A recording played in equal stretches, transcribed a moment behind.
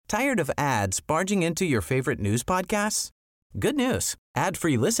Tired of ads barging into your favorite news podcasts? Good news.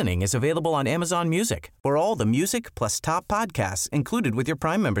 Ad-free listening is available on Amazon Music for all the music plus top podcasts included with your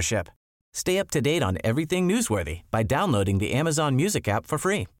Prime membership. Stay up to date on everything newsworthy by downloading the Amazon Music app for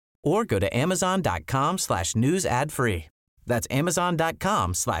free or go to amazon.com/news ad free. That's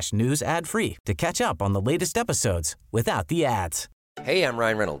amazon.com/news ad free to catch up on the latest episodes without the ads. Hey, I'm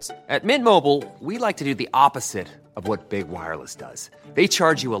Ryan Reynolds. At Mint Mobile, we like to do the opposite of what Big Wireless does. They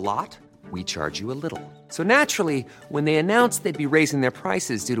charge you a lot, we charge you a little. So naturally, when they announced they'd be raising their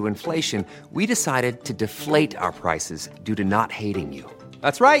prices due to inflation, we decided to deflate our prices due to not hating you.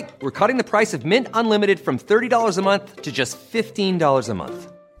 That's right. We're cutting the price of Mint Unlimited from $30 a month to just $15 a month.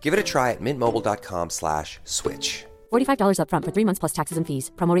 Give it a try at mintmobile.com/switch. $45 up front for 3 months plus taxes and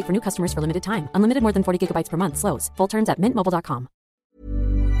fees. Promo rate for new customers for limited time. Unlimited more than 40 gigabytes per month. Slows full terms at mintmobile.com.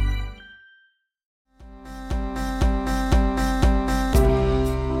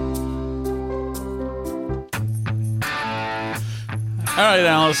 All right,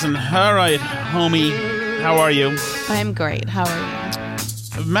 Allison. All right, homie. How are you? I'm great. How are you?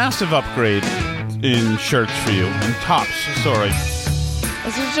 A massive upgrade in shirts for you. And tops, sorry.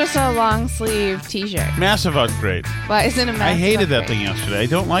 This is just a long sleeve t-shirt. Massive upgrade. Why isn't it a massive I hated upgrade? that thing yesterday. I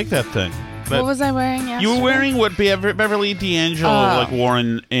don't like that thing. What was I wearing yesterday? You were wearing what Beverly D'Angelo wore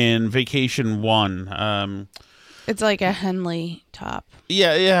in Vacation 1. It's like a Henley top.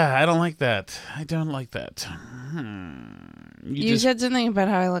 Yeah, I don't like that. You said something about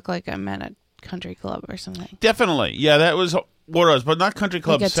how I look like I'm at a country club or something. Definitely. Yeah, that was what it was, but not country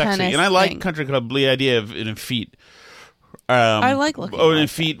club Like a sexy. tennis And I like thing. country club, the idea of in a feet. I like looking in like a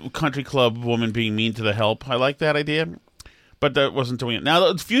feet country club woman being mean to the help. I like that idea, but that wasn't doing it. Now,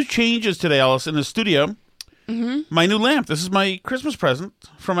 a few changes today, Alice, in the studio. Mm-hmm. My new lamp. This is my Christmas present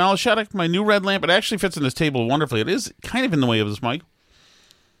from Alice Shattuck. My new red lamp. It actually fits in this table wonderfully. It is kind of in the way of this mic,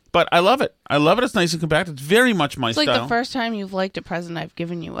 but I love it. It's nice and compact. It's very much my style. It's like the first time you've liked a present I've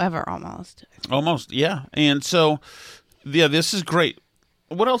given you ever, almost. Almost, yeah. And so, yeah, this is great.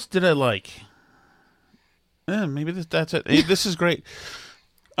 What else did I like? Maybe that's it. Hey, this is great.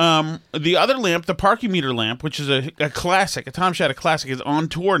 The other lamp, the Parky-Meter lamp, which is a classic, a Tom Shattuck classic, is on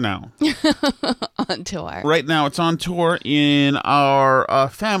tour now. On tour. Right now, it's on tour in our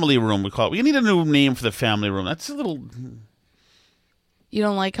family room, we call it. We need a new name for the family room. That's a little... You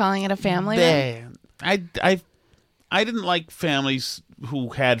don't like calling it a family room? I didn't like families who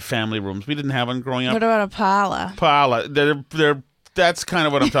had family rooms. We didn't have one growing up. What about a parlor? Parlor. That's kind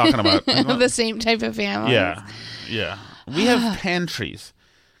of what I'm talking about. The same type of family? Yeah. We have pantries.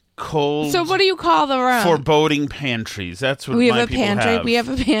 Cold. So what do you call the room? Foreboding pantries. That's what we my have a people pantry. have. We have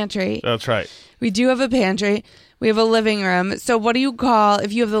a pantry. That's right. We do have a pantry. We have a living room. So what do you call,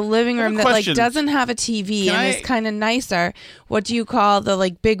 if you have the living room that like doesn't have a TV is kind of nicer, what do you call the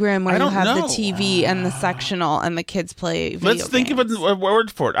like big room where you have the TV and the sectional and the kids play video Let's think games? of a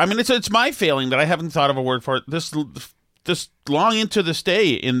word for it. I mean, it's my failing that I haven't thought of a word for it this long into the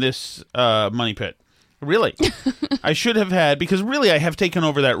stay in this money pit. Really. I should have had, because really I have taken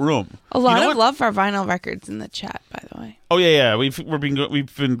over that room. A lot of love for vinyl records in the chat, by the way. Oh yeah. We've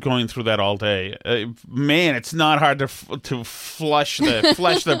been going through that all day. Man, it's not hard to flush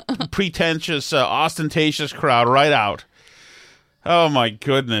the pretentious, ostentatious crowd right out. Oh my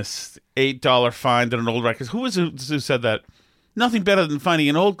goodness! $8 fine on an old record. Who said that? Nothing better than finding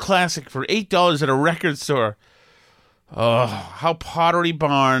an old classic for $8 at a record store. Oh, how Pottery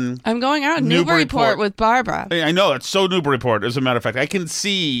Barn. I'm going out Newburyport with Barbara. I know, it's so Newburyport, as a matter of fact. I can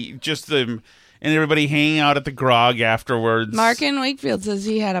see just them and everybody hanging out at the grog afterwards. Mark in Wakefield says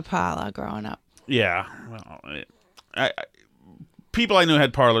he had a parlor growing up. Yeah. Well, people I knew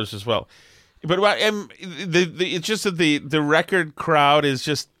had parlors as well. But it's just that the record crowd is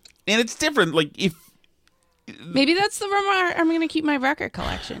just... And it's different. Like, if... Maybe that's the room where I'm going to keep my record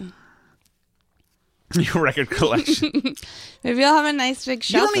collection. Your record collection. Maybe I'll have a nice big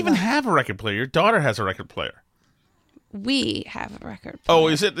shelf. You don't even have a record player. Your daughter has a record player. We have a record player. Oh,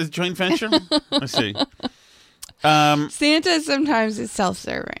 is it the joint venture? I see. Santa sometimes is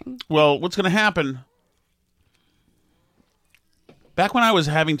self-serving. Well, what's going to happen? Back when I was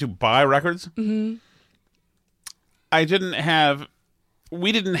having to buy records, we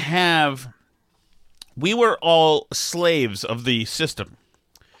were all slaves of the system.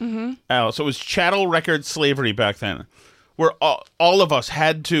 So it was chattel record slavery back then, where all of us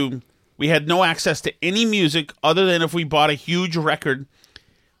we had no access to any music other than if we bought a huge record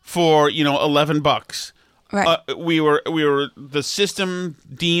for, $11. Right. The system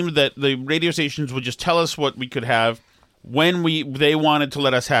deemed that the radio stations would just tell us what we could have when they wanted to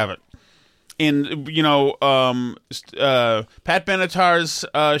let us have it. And, Pat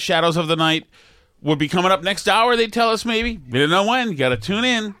Benatar's Shadows of the Night would be coming up next hour, they'd tell us maybe. We don't know when. You got to tune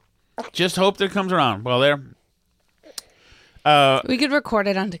in. Just hope that it comes around. Well, there. We could record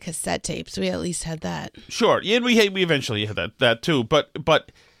it onto cassette tapes. We at least had that. Sure. Yeah, we eventually had that too.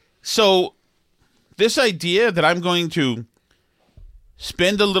 But so this idea that I'm going to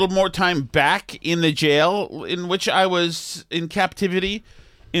spend a little more time back in the jail in which I was in captivity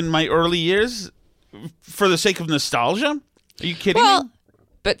in my early years for the sake of nostalgia? Are you kidding me?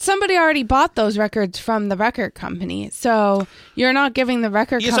 But somebody already bought those records from the record company, so you're not giving the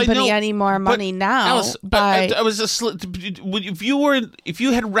record company any more money now. Alice, if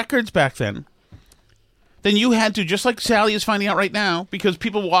you had records back then you had to, just like Sally is finding out right now, because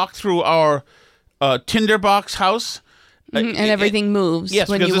people walk through our tinderbox house. And everything moves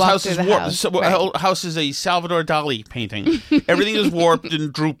when you walk through the house. So, right. House is a Salvador Dali painting. Everything is warped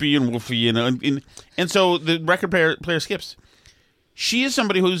and droopy and woofy, and so the record player skips. She is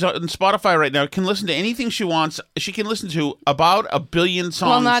somebody who's on Spotify right now, can listen to anything she wants. She can listen to about 1 billion songs.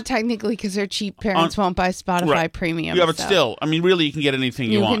 Well, not technically, because her cheap parents won't buy Spotify Premium. Yeah, but still, I mean, really, you can get anything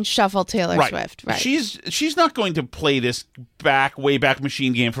you want. You can shuffle Taylor Swift, right? She's not going to play this way back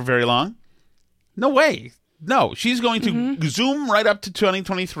machine game for very long. No way. No, she's going to zoom right up to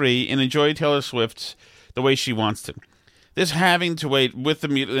 2023 and enjoy Taylor Swift the way she wants to. This having to wait with the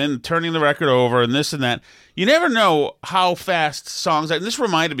music and turning the record over and this and that. You never know how fast songs... And this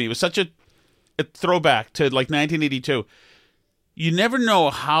reminded me, it was such a throwback to like 1982. You never know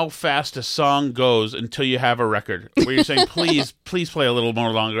how fast a song goes until you have a record where you're saying, please play a little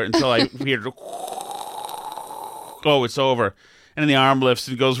more longer until I hear it. Oh, it's over. And then the arm lifts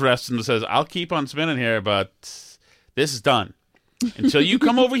and goes rest and says, I'll keep on spinning here, but this is done. Until you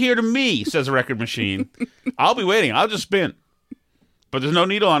come over here to me, says a record machine. I'll be waiting. I'll just spin. But there's no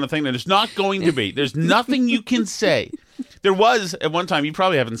needle on the thing. There's not going to be. There's nothing you can say. There was, at one time, you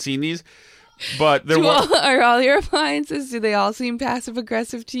probably haven't seen these, but there were... Are all your appliances, do they all seem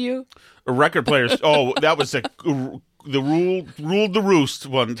passive-aggressive to you? Record players. Oh, that was the ruled the roost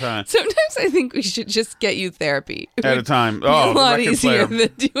one time. Sometimes I think we should just get you therapy at a time. Oh, a lot easier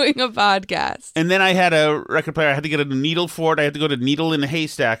than doing a podcast. And then I had a record player. I had to get a needle for it. I had to go to Needle in the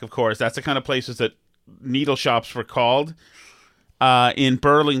Haystack, of course. That's the kind of places that needle shops were called in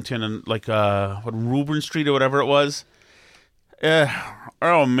Burlington and Reuben Street or whatever it was.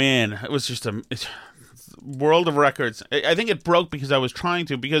 Oh man, it was just a world of records. I think it broke because I was trying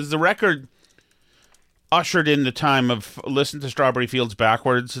to, because the record ushered in the time of listen to Strawberry Fields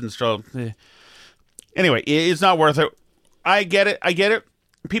backwards and stuff. Anyway, it's not worth it. I get it.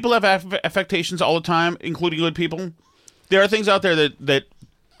 People have affectations all the time, including good people. There are things out there that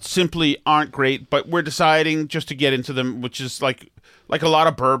simply aren't great, but we're deciding just to get into them, which is like a lot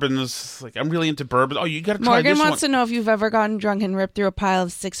of bourbons. Like, I'm really into bourbon. Oh, you got to try this one. Morgan wants to know if you've ever gotten drunk and ripped through a pile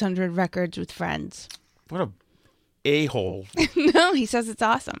of 600 records with friends. What a-hole. No, he says it's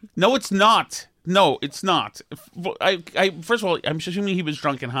awesome. No, it's not. No, it's not. First of all, I'm assuming he was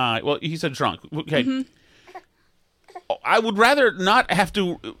drunk and high. Well, he said drunk. Okay. Mm-hmm. I would rather not have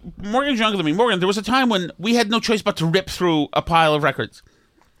to... Morgan's younger than me. Morgan, there was a time when we had no choice but to rip through a pile of records.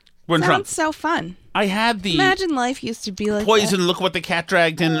 Sounds drunk. So fun. I had the... Imagine life used to be like Poison, that. Look What the Cat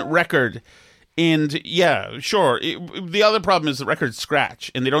Dragged In record. And yeah, sure. The other problem is the records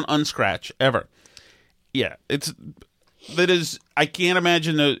scratch, and they don't unscratch ever. Yeah, I can't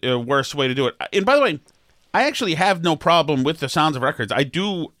imagine a worse way to do it. And by the way, I actually have no problem with the sounds of records. I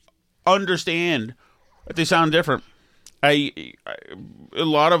do understand that they sound different. A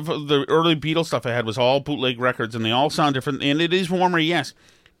lot of the early Beatles stuff I had was all bootleg records, and they all sound different. And it is warmer, yes.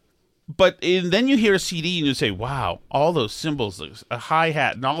 And then you hear a CD and you say, wow, all those cymbals, a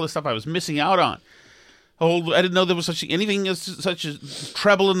hi-hat, and all the stuff I was missing out on. I didn't know there was anything such as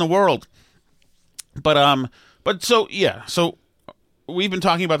treble in the world. But so, yeah, so we've been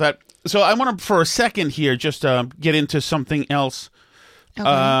talking about that. So I want to, for a second here, just get into something else.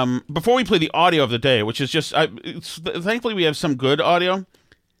 Okay. Before we play the audio of the day, which is just, thankfully we have some good audio.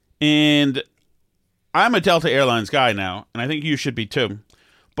 And I'm a Delta Airlines guy now, and I think you should be too.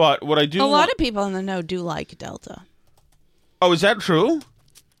 But what I do... A lot of people in the know do like Delta. Oh, is that true?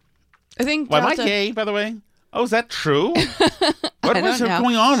 I think Delta... Am I gay, by the way? Oh, is that true? What was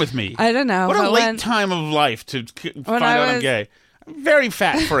going on with me? I don't know. What a late time of life to find out I'm gay. I'm very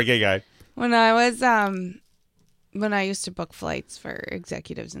fat for a gay guy. When I used to book flights for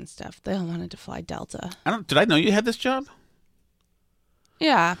executives and stuff, they all wanted to fly Delta. Did I know you had this job?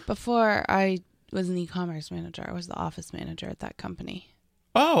 Yeah, before I was an e-commerce manager. I was the office manager at that company.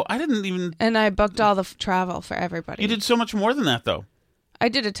 Oh, I didn't even... And I booked all the travel for everybody. You did so much more than that, though. I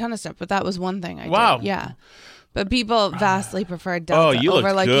did a ton of stuff, but that was one thing I wow. did. Yeah. But people vastly preferred Delta you over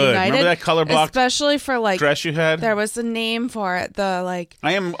look like good. United. Remember that color block especially for like dress you had? There was a name for it. The like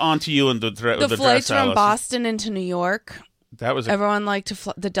I am onto you in the flights dress, from Alice. Boston into New York. That was everyone liked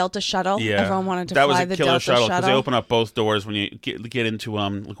to the Delta shuttle. Yeah, everyone wanted to fly the Delta shuttle. That was a killer shuttle because they open up both doors when you get into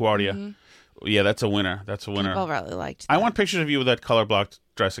LaGuardia. Mm-hmm. Yeah, that's a winner. That's a winner. People really liked that. I want pictures of you with that color blocked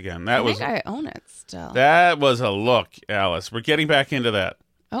dress again. I think I own it still. That was a look, Alice. We're getting back into that.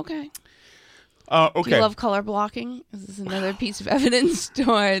 Okay. Okay. Do you love color blocking? Is this another piece of evidence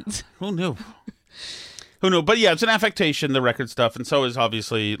towards... Who knew? Who knew? But yeah, it's an affectation, the record stuff, and so is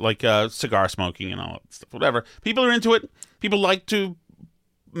obviously like cigar smoking and all that stuff. Whatever. People are into it. People like to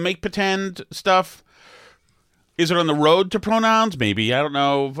make pretend stuff. Is it on the road to pronouns? Maybe. I don't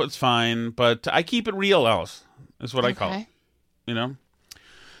know. It's fine. But I keep it real, Alice, is what I call it. You know?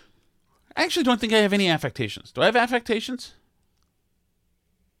 I actually don't think I have any affectations. Do I have affectations?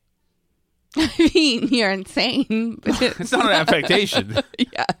 I mean, you're insane. But it's not an affectation.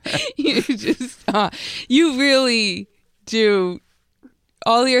 Yeah. You just, you really do.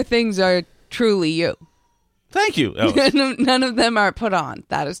 All your things are truly you. Thank you, Alice. None of them are put on.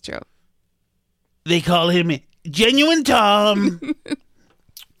 That is true. They call him Genuine Tom.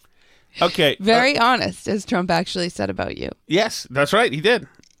 Okay. Very honest, as Trump actually said about you. Yes, that's right. He did.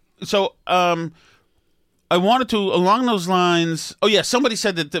 So, I wanted to, along those lines. Oh, yeah. Somebody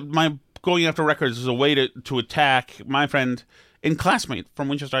said that my going after records is a way to attack my friend and classmate from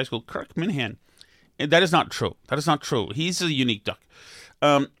Winchester High School, Kirk Minahan. And that is not true. That is not true. He's a unique duck.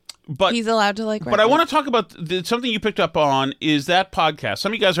 But he's allowed to like. But I want to talk about something you picked up on is that podcast.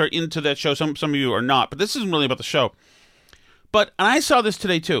 Some of you guys are into that show. Some of you are not. But this isn't really about the show. And I saw this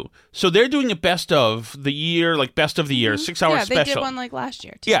today too. So they're doing a best of the year, like best of the year, 6-hour special. Yeah, they did one like last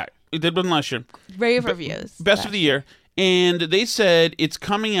year too. Yeah, they did one last year. Rave reviews. Best of the year. And they said it's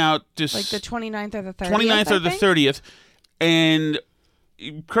coming out this... Like the 29th or the 30th, 29th or the 30th. And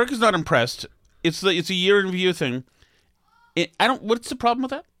Kirk is not impressed. It's a year in review thing. What's the problem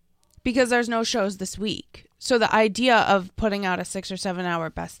with that? Because there's no shows this week. So the idea of putting out a 6 or 7 hour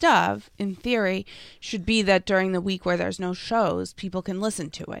best of, in theory, should be that during the week where there's no shows, people can listen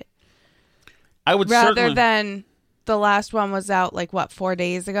to it. I would rather than the last one was out 4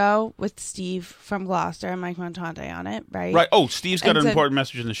 days ago with Steve from Gloucester and Mike Montante on it, right? Right. Oh, Steve's got an important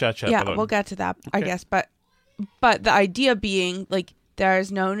message in the chat. Yeah, we'll get to that, okay. I guess. But the idea being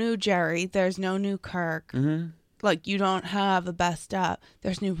there's no new Jerry, there's no new Kirk. Mm-hmm. You don't have a best of.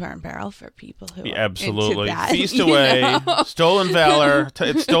 There's new Burn Barrel for people who are absolutely into that, feast away, Stolen Valor.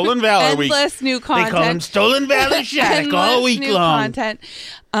 It's Stolen Valor week. Endless new content. They call him Stolen Valor Shattuck all week new long. Content.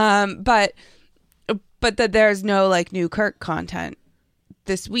 But that there's no new Kirk content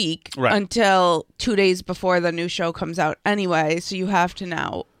this week until 2 days before the new show comes out anyway. So you have to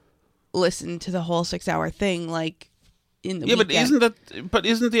now listen to the whole 6 hour thing in the weekend. But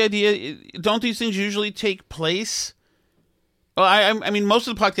isn't the idea? Don't these things usually take place? Well, I mean, most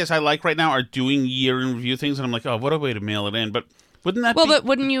of the podcasts I like right now are doing year in review things, and I'm like, oh, what a way to mail it in. But wouldn't that? But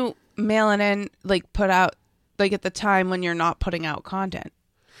wouldn't you mail it in put out at the time when you're not putting out content,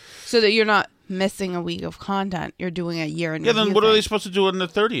 so that you're not missing a week of content? You're doing a year in review. Yeah, then what are they supposed to do on the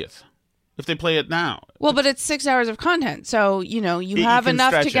 30th? If they play it now. Well, but it's 6 hours of content. So, you have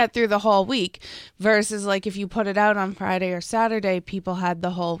enough to get through the whole week versus if you put it out on Friday or Saturday, people had the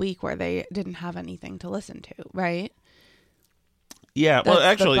whole week where they didn't have anything to listen to, right? Yeah. Well,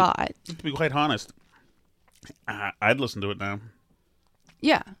 actually, to be quite honest, I'd listen to it now.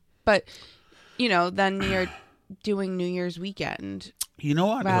 Yeah. But, then you're doing New Year's weekend. You know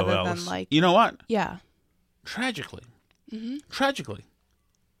what? Rather than you know what? Yeah. Tragically. Mm-hmm. Tragically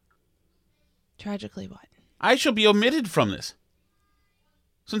what? I shall be omitted from this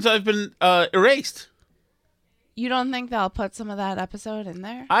since I've been erased. You don't think they'll put some of that episode in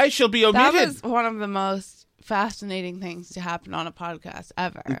there? I shall be omitted. That was one of the most fascinating things to happen on a podcast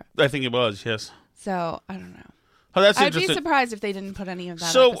ever. I think it was, yes. So, I don't know. Oh, that's I'd interesting. be surprised if they didn't put any of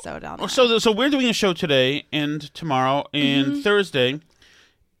that episode on there. So we're doing a show today and tomorrow and Thursday.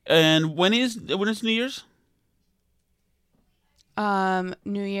 And when is New Year's?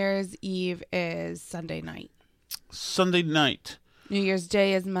 New Year's Eve is Sunday night. Sunday night. New Year's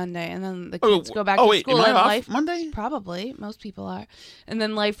Day is Monday, and then the kids go back to school. Am I off life Monday? Probably. Most people are. And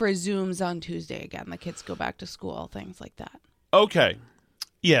then life resumes on Tuesday again. The kids go back to school, things like that. Okay.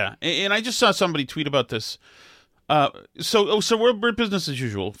 Yeah. And I just saw somebody tweet about this. So we're business as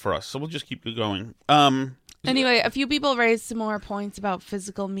usual for us. So we'll just keep it going. Anyway, a few people raised some more points about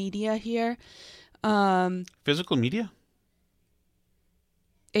physical media here. Physical media?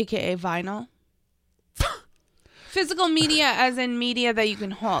 AKA vinyl. Physical media as in media that you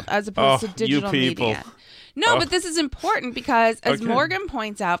can hold, as opposed to digital media. No, but this is important because, as Morgan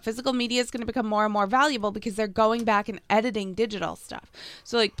points out, physical media is going to become more and more valuable because they're going back and editing digital stuff.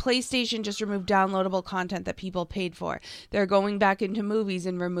 So, like, PlayStation just removed downloadable content that people paid for. They're going back into movies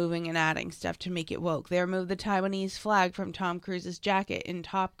and removing and adding stuff to make it woke. They removed the Taiwanese flag from Tom Cruise's jacket in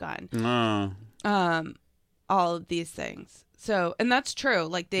Top Gun. All of these things. So, and that's true.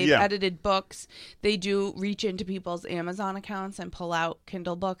 Like, they've edited books. They do reach into people's Amazon accounts and pull out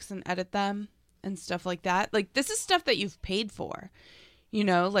Kindle books and edit them. And stuff like that. Like, this is stuff that you've paid for, you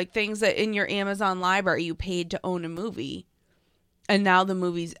know, like things that in your Amazon library you paid to own a movie, and now the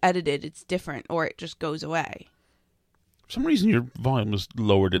movie's edited, it's different, or it just goes away. For some reason your volume has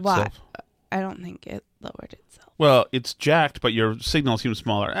lowered itself. What? I don't think it lowered itself. Well, it's jacked, but your signal seems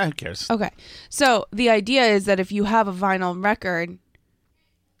smaller. Who cares? Okay. So the idea is that if you have a vinyl record,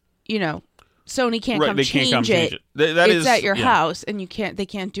 you know, Sony can't come change it. It's at your house, and they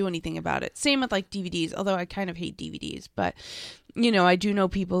can't do anything about it. Same with like DVDs, although I kind of hate DVDs, but you know, I do know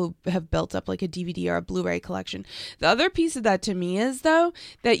people who have built up like a DVD or a Blu-ray collection. The other piece of that to me is though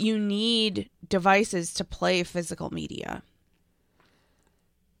that you need devices to play physical media.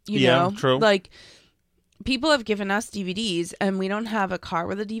 You know, true. Like, people have given us DVDs, and we don't have a car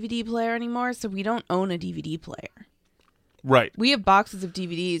with a DVD player anymore, so we don't own a DVD player. Right. We have boxes of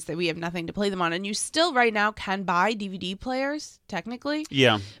DVDs that we have nothing to play them on. And you still right now can buy DVD players, technically.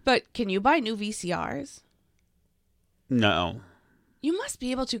 Yeah. But can you buy new VCRs? No. You must be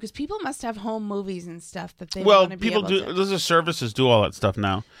able to, because people must have home movies and stuff that they want to be able to. Well, people do. Those services do all that stuff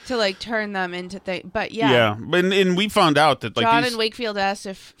now. To like turn them into things. But yeah. Yeah. And we found out that like John and Wakefield asked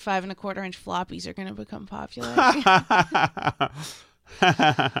if 5 1/4-inch floppies are going to become popular.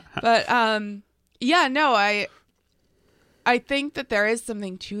 But yeah, no, I think that there is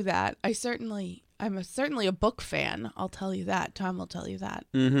something to that. I'm certainly a book fan. I'll tell you that. Tom will tell you that.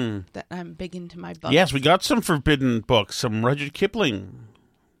 Mm-hmm. That I'm big into my books. Yes, we got some forbidden books. Some Rudyard Kipling.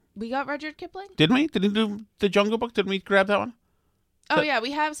 We got Rudyard Kipling? Didn't we? Didn't we do the Jungle Book? Didn't we grab that one? Oh, yeah.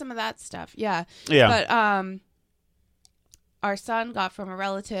 We have some of that stuff. Yeah. Yeah. But our son got from a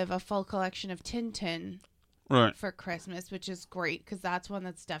relative a full collection of Tintin. Right. For Christmas, which is great because that's one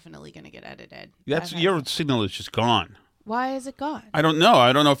that's definitely going to get edited. Your signal is just gone. Why is it gone? I don't know.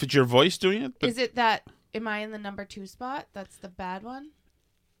 I don't know if it's your voice doing it. But... Is it that, am I in the number 2 spot? That's the bad one?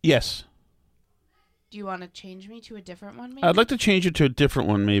 Yes. Do you want to change me to a different one, maybe? I'd like to change it to a different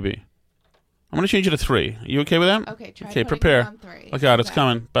one, maybe. I'm going to change it to 3. Are you okay with that? Okay, prepare. It on 3. Oh, God, it's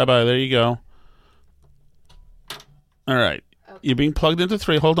coming. Bye-bye. There you go. All right. Okay. You're being plugged into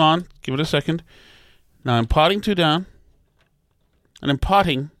 3. Hold on. Give it a second. Now I'm potting 2 down. And I'm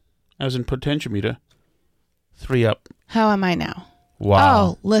potting, as in potentiometer, 3 up. How am I now? Wow.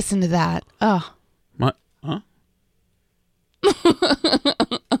 Oh, listen to that. Oh. What? Huh?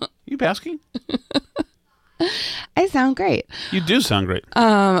 You basking? I sound great. You do sound great.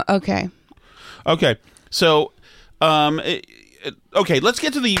 Okay. Okay. So, okay, let's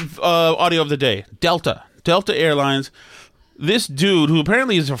get to the audio of the day. Delta Airlines. This dude, who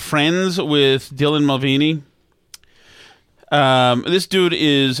apparently is friends with Dylan Mulvaney, this dude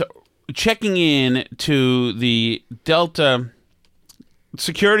is checking in to the Delta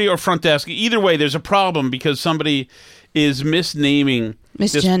security or front desk. Either way, there's a problem because somebody is misgendering,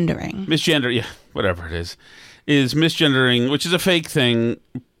 yeah, whatever it is misgendering, which is a fake thing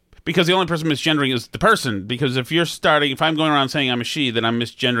because the only person misgendering is the person. Because if I'm going around saying I'm a she, then I'm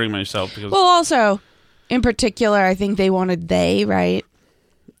misgendering myself. Because well, also, in particular, I think they wanted they, right?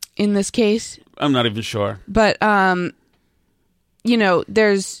 In this case, I'm not even sure, but you know,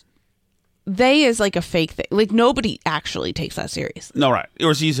 they is like a fake thing. Like, nobody actually takes that seriously. No, right.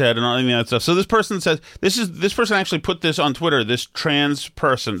 Or Z said and all that stuff. So this person says, this person actually put this on Twitter, this trans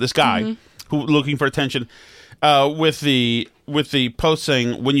person, this guy who looking for attention, with the post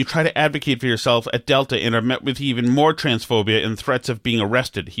saying, when you try to advocate for yourself at Delta and are met with even more transphobia and threats of being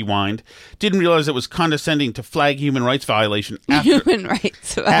arrested, he whined. Didn't realize it was condescending to flag human rights violation. After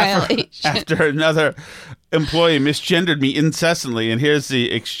another employee misgendered me incessantly. And here's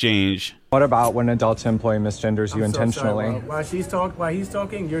the exchange. What about when a Delta employee misgenders you intentionally? While he's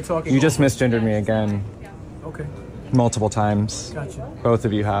talking, you're talking. You just misgendered me again. Okay. Multiple times. Gotcha. Both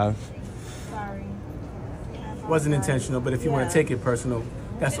of you have. Sorry. Wasn't intentional, but if you want to take it personal,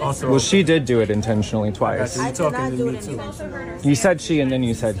 that's also. Well, she did do it intentionally twice. You're talking to me too. You said she and then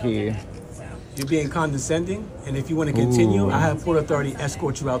you said he. You're being condescending, and if you want to continue, I have Port Authority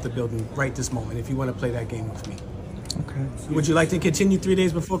escort you out the building right this moment if you want to play that game with me. Okay. Would you like to continue 3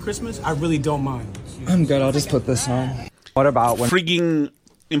 days before Christmas? I really don't mind. I'm good. I'll just put this on. What about when... Freaking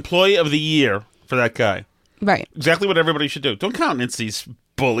employee of the year for that guy. Right. Exactly what everybody should do. Don't countenance these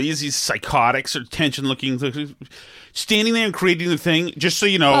bullies, these psychotics or tension-looking, standing there and creating the thing, just so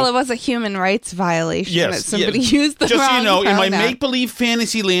you know. Well, it was a human rights violation that somebody used the just wrong so you know, in my pronoun. Make-Believe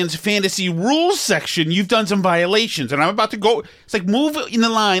Fantasyland's fantasy rules section, you've done some violations, and I'm about to go. It's like, move in the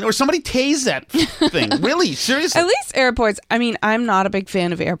line, or somebody tase that thing. Really, seriously. At least airports. I mean, I'm not a big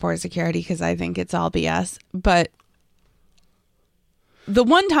fan of airport security because I think it's all BS. But the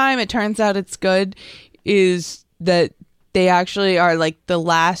one time it turns out it's good is that they actually are like the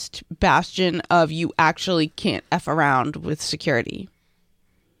last bastion of you actually can't F around with security.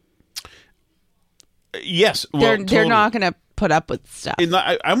 Yes. Well, they're not going to put up with stuff.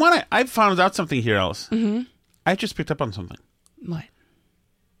 I found out something here, Alice. Mm-hmm. I just picked up on something. What?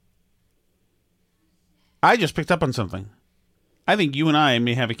 I just picked up on something. I think you and I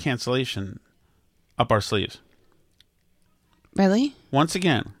may have a cancellation up our sleeves. Really? Once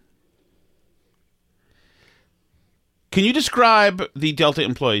again. Can you describe the Delta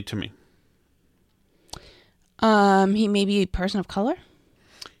employee to me? He may be a person of color.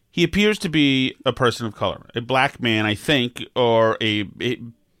 He appears to be a person of color, a black man, I think, or a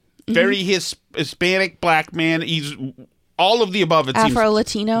very Hispanic black man. He's all of the above. It seems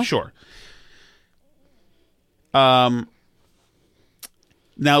Afro-Latino. Sure. Now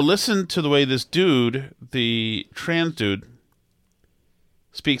listen to the way this dude, the trans dude,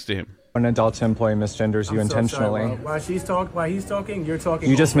 speaks to him. An adult employee misgenders you intentionally. While he's talking, you're talking.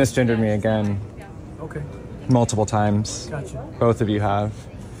 You just misgendered me again. Okay. Multiple times. Gotcha. Both of you have.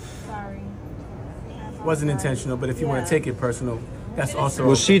 Wasn't intentional, but if you want to take it personal, that's also.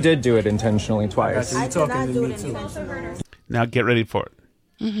 Well, she did do it intentionally twice. You're talking to me too. Now get ready for it.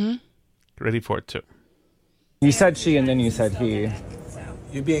 Mm-hmm. Get ready for it too. You said she and then you said he.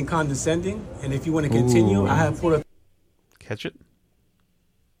 You're being condescending, and if you want to continue, I have put a. Catch it?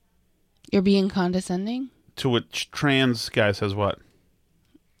 You're being condescending? To which trans guy says what?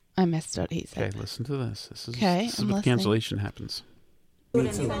 I missed what he said. Okay, listen to this. This is I'm what listening. cancellation happens.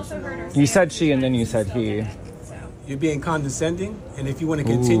 You said she and then you said he. You're being condescending, and if you want to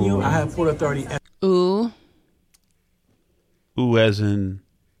continue, I have Port Authority. Ooh. Ooh, as in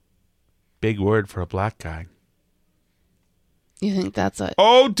big word for a black guy. You think that's a...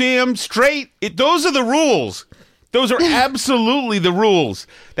 Oh, damn straight. Those are the rules. Those are absolutely the rules.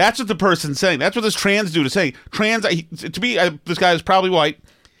 That's what the person's saying. That's what this trans dude is saying. This guy is probably white.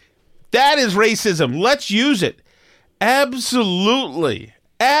 That is racism. Let's use it. Absolutely.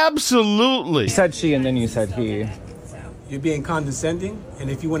 Absolutely. You said she and then you said he. You're being condescending, and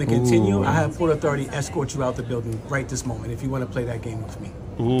if you want to continue, I have Port Authority escort you out the building right this moment if you want to play that game with me.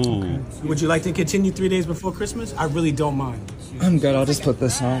 Ooh. Okay. Would you like to continue 3 days before Christmas? I really don't mind. I'm good. I'll just put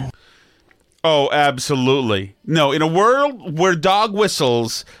this on. Oh, absolutely. No, in a world where dog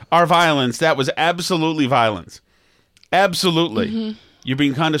whistles are violence, that was absolutely violence. Absolutely. Mm-hmm. You're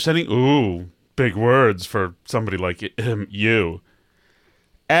being condescending? Ooh, big words for somebody like you.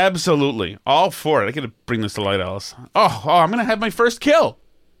 Absolutely. All for it. I got to bring this to light, Alice. Oh, I'm going to have my first kill.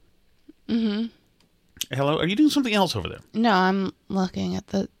 Mm-hmm. Hello? Are you doing something else over there? No, I'm looking at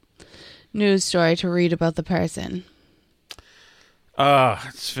the news story to read about the person.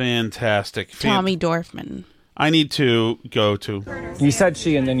 It's fantastic. Tommy Dorfman. I need to go to... You said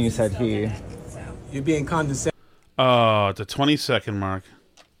she and then you said he. You're being condescending. Oh, the 20-second mark.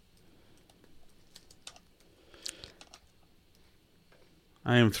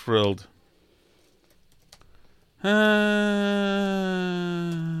 I am thrilled. So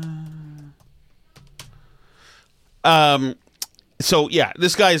yeah,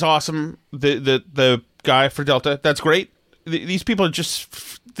 this guy is awesome. The guy for Delta, that's great. These people are just.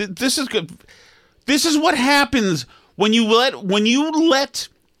 This is good. This is what happens when you let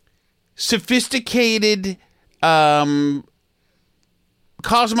sophisticated,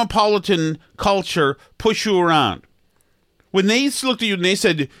 cosmopolitan culture push you around. When they looked at you and they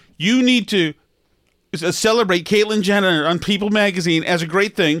said, you need to celebrate Caitlyn Jenner on People magazine as a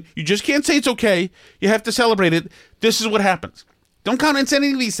great thing. You just can't say it's okay. You have to celebrate it. This is what happens. Don't count on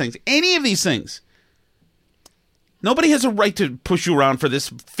any of these things. Any of these things. Nobody has a right to push you around for this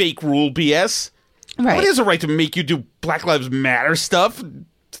fake rule BS. Right. Nobody has a right to make you do Black Lives Matter stuff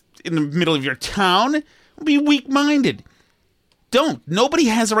in the middle of your town. Don't be weak-minded. Don't. Nobody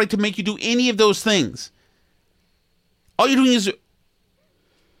has a right to make you do any of those things. All you're doing is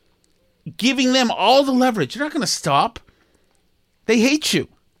giving them all the leverage. You're not going to stop. They hate you.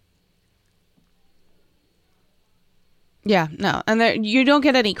 Yeah, no. And you don't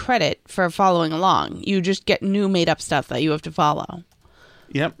get any credit for following along. You just get new made-up stuff that you have to follow.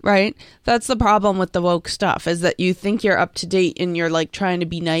 Yep. Right? That's the problem with the woke stuff, is that you think you're up to date and you're like trying to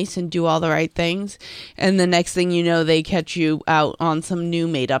be nice and do all the right things. And the next thing you know, they catch you out on some new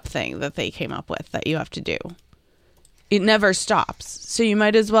made up thing that they came up with that you have to do. It never stops. So you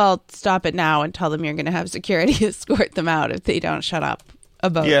might as well stop it now and tell them you're going to have security escort them out if they don't shut up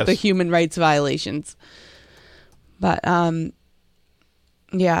about the human rights violations. But,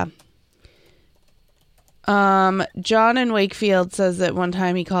 yeah. John in Wakefield says that one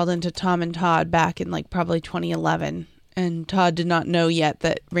time he called into Tom and Todd back in like probably 2011, and Todd did not know yet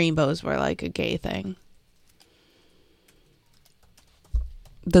that rainbows were like a gay thing.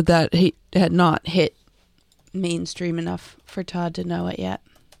 That he had not hit mainstream enough for Todd to know it yet.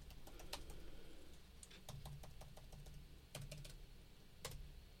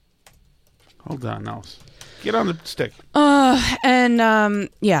 Hold on, now. Get on the stick.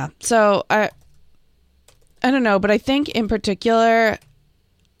 Yeah. So I don't know, but I think in particular,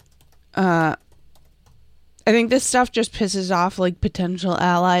 I think this stuff just pisses off like potential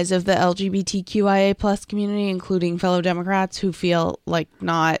allies of the LGBTQIA plus community, including fellow Democrats who feel like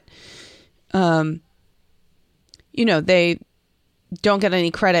not, they don't get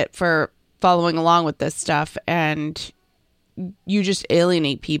any credit for following along with this stuff, and you just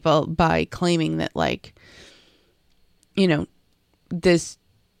alienate people by claiming that, like, this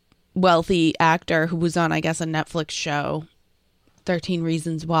wealthy actor who was on, I guess, a Netflix show, 13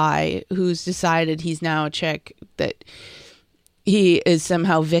 Reasons Why, who's decided he's now a chick, that he is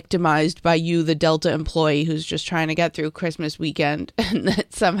somehow victimized by you, the Delta employee who's just trying to get through Christmas weekend. And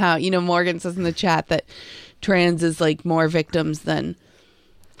that somehow, Morgan says in the chat that trans is like more victims than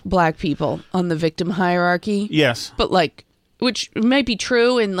black people on the victim hierarchy. Yes. But like, which might be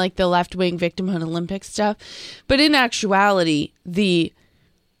true in like the left-wing victimhood Olympic stuff. But in actuality, the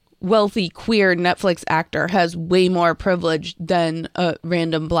wealthy queer Netflix actor has way more privilege than a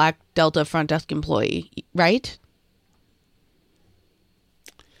random black Delta front desk employee, right?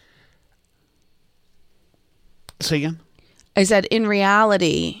 Say again? I said in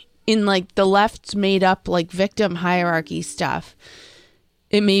reality, in like the left's made up like victim hierarchy stuff,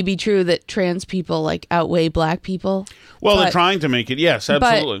 it may be true that trans people like outweigh black people. Well, they're trying to make it, yes,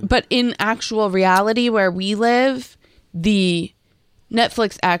 absolutely. But in actual reality where we live, the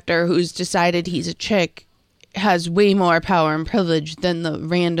Netflix actor who's decided he's a chick has way more power and privilege than the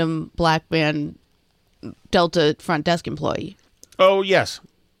random black man Delta front desk employee. Oh, yes.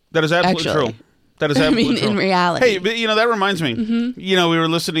 That is absolutely true. That is absolutely true. In reality. Hey, but, that reminds me. Mm-hmm. We were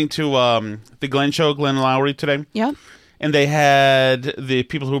listening to the Glenn Show, Glenn Lowry today. Yeah. And they had the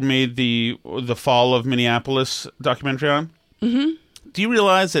people who made the Fall of Minneapolis documentary on. Mm-hmm. Do you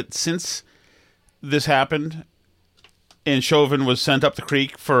realize that since this happened and Chauvin was sent up the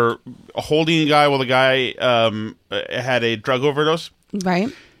creek for holding a guy while the guy had a drug overdose? Right.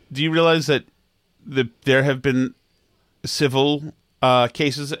 Do you realize that there have been civil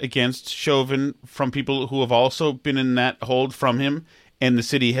cases against Chauvin from people who have also been in that hold from him, and the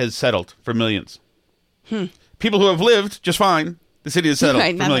city has settled for millions? People who have lived just fine, the city has settled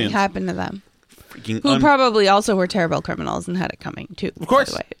for nothing millions. Happened to them. Who probably also were terrible criminals and had it coming, too. Of course.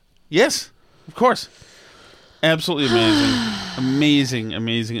 By the way. Yes, of course. Absolutely amazing.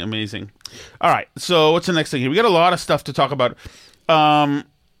 amazing. All right, so what's the next thing here? We got a lot of stuff to talk about.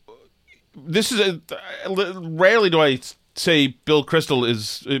 This is rarely do I say Bill Kristol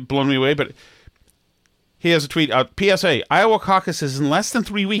is blowing me away, but he has a tweet out. PSA, Iowa caucus is in less than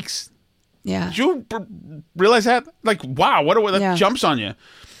 3 weeks. Yeah. Did you realize that? Like, wow, that jumps on you.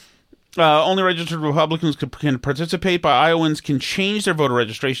 Only registered Republicans can participate, but Iowans can change their voter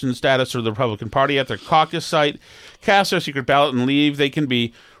registration status or the Republican Party at their caucus site, cast their secret ballot, and leave. They can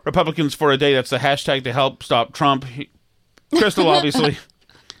be Republicans for a day. That's the hashtag to help stop Trump. Kristol,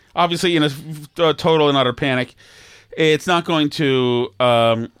 obviously in a total and utter panic. It's not going to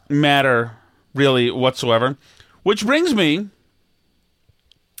matter really whatsoever. Which brings me...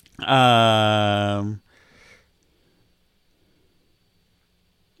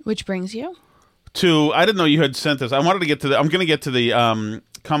 Which brings you to, I didn't know you had sent this. I wanted to get to I'm going to get to the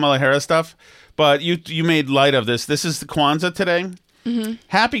Kamala Harris stuff, but you made light of this. This is the Kwanzaa today. Mm-hmm.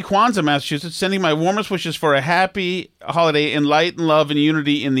 Happy Kwanzaa, Massachusetts. Sending my warmest wishes for a happy holiday in light and love and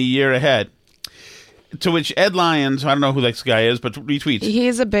unity in the year ahead. To which Ed Lyons, I don't know who this guy is, but retweets.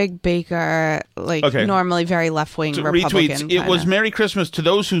 He's a big baker, normally very left-wing Republican. Retweets, it was Merry Christmas to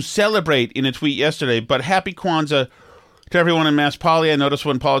those who celebrate in a tweet yesterday, but Happy Kwanzaa to everyone in Mass Poly. I notice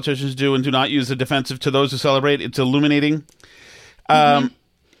when politicians do and do not use the defensive to those who celebrate, it's illuminating. Yeah,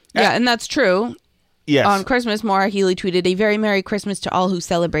 and that's true. Yes. On Christmas, Maura Healey tweeted, "A very Merry Christmas to all who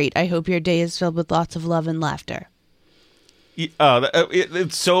celebrate. I hope your day is filled with lots of love and laughter."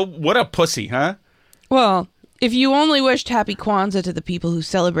 It's so, what a pussy, huh? Well, if you only wished Happy Kwanzaa to the people who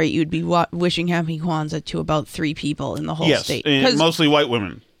celebrate, you'd be wishing Happy Kwanzaa to about 3 people in the whole state. Yes, mostly white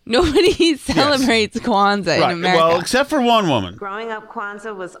women. Nobody celebrates Kwanzaa in America. Well, except for one woman. Growing up,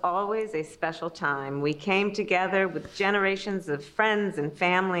 Kwanzaa was always a special time. We came together with generations of friends and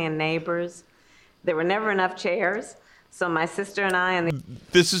family and neighbors. There were never enough chairs, so my sister and I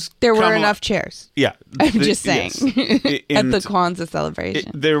There were enough chairs. Yeah. I'm just saying. Yes. At the Kwanzaa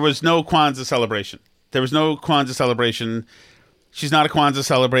celebration. There was no Kwanzaa celebration. She's not a Kwanzaa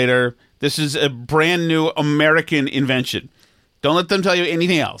celebrator. This is a brand new American invention. Don't let them tell you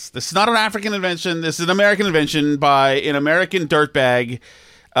anything else. This is not an African invention. This is an American invention by an American dirtbag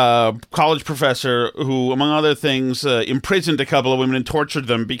college professor who, among other things, imprisoned a couple of women and tortured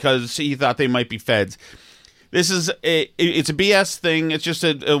them because he thought they might be feds. It's a BS thing. It's just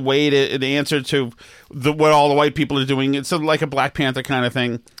a way to answer to what all the white people are doing. It's like a Black Panther kind of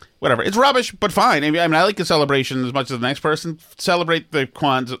thing. Whatever. It's rubbish, but fine. I mean, I like the celebration as much as the next person. Celebrate the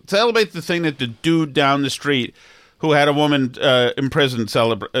Kwanzaa. Celebrate the thing that the dude down the street who had a woman imprisoned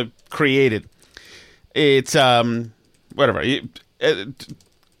created. It's whatever.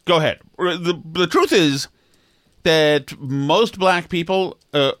 Go ahead. The truth is that most black people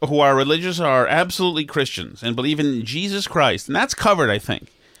who are religious are absolutely Christians and believe in Jesus Christ, and that's covered, I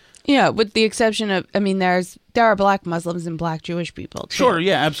think. Yeah, with the exception of, I mean, there are black Muslims and black Jewish people, too. Sure,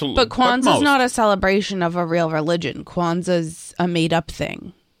 yeah, absolutely. But Kwanzaa's not a celebration of a real religion. Kwanzaa's a made-up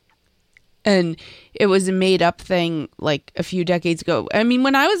thing. And it was a made-up thing, like, a few decades ago. I mean,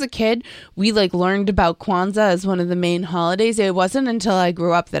 when I was a kid, we, like, learned about Kwanzaa as one of the main holidays. It wasn't until I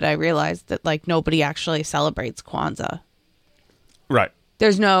grew up that I realized that, like, nobody actually celebrates Kwanzaa. Right.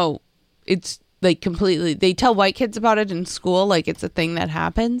 It's, like, completely, they tell white kids about it in school, like, it's a thing that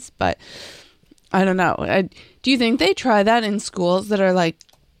happens, but I don't know. Do you think they try that in schools that are, like,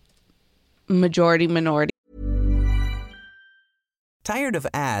 minority? Tired of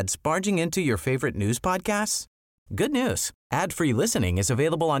ads barging into your favorite news podcasts? Good news. Ad-free listening is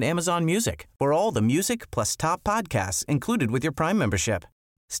available on Amazon Music for all the music plus top podcasts included with your Prime membership.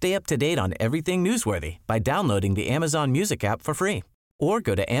 Stay up to date on everything newsworthy by downloading the Amazon Music app for free or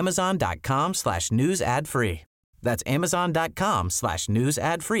go to amazon.com/news ad free. That's amazon.com/news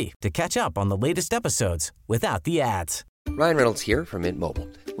ad free to catch up on the latest episodes without the ads. Ryan Reynolds here from Mint Mobile.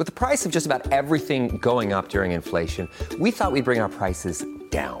 With the price of just about everything going up during inflation, we thought we'd bring our prices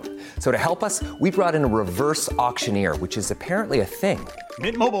down. So to help us, we brought in a reverse auctioneer, which is apparently a thing.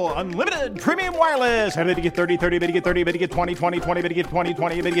 Mint Mobile Unlimited Premium Wireless. How to get 30, 30, how to get 30, how to get 20, 20, 20, how to get 20,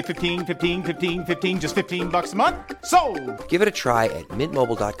 20, how to get 15, 15, 15, 15, just $15 a month? Sold! Give it a try at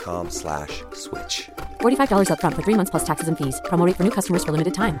mintmobile.com/switch. $45 up front for 3 months plus taxes and fees. Promo rate for new customers for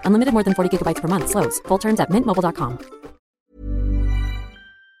limited time. Unlimited more than 40 gigabytes per month. Slows full terms at mintmobile.com.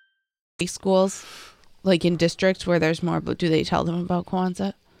 Schools, like in districts where there's more, but do they tell them about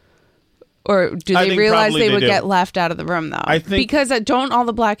Kwanzaa? Or do they realize they would get left out of the room, though? I think, because don't all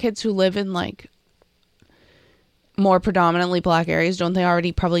the black kids who live in, like, more predominantly black areas, don't they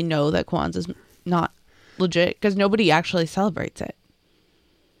already probably know that Kwanzaa's not legit? Because nobody actually celebrates it.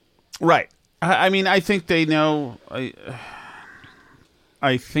 Right. I mean, I think they know.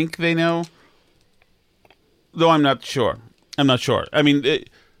 I think they know. Though I'm not sure. I mean,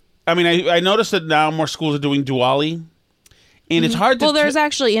 I noticed that now more schools are doing Diwali. And it's hard to... Well, there's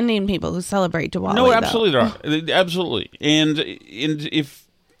actually Indian people who celebrate Diwali. No, absolutely there are. Absolutely. And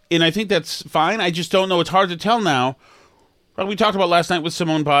I think that's fine. I just don't know. It's hard to tell now. Like we talked about last night with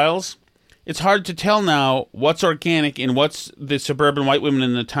Simone Biles. It's hard to tell now what's organic and what's the suburban white women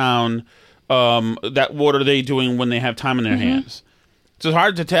in the town. What are they doing when they have time in their hands? It's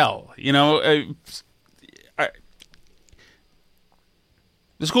hard to tell. You know,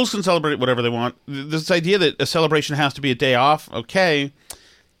 the schools can celebrate whatever they want. This idea that a celebration has to be a day off, okay,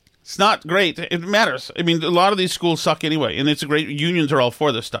 it's not great. It matters. I mean, a lot of these schools suck anyway, and it's a great. Unions are all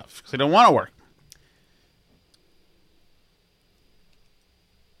for this stuff because they don't want to work.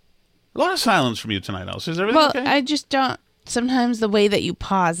 A lot of silence from you tonight, Alice. Is everything okay? I just don't. Sometimes the way that you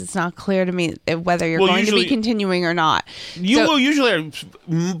pause, it's not clear to me whether you're going to be continuing or not. You usually are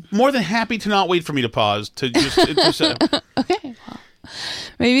more than happy to not wait for me to pause to just okay. Well,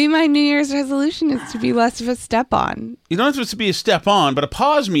 maybe my New Year's resolution is to be less of a step-on. You don't have to be a step-on, but a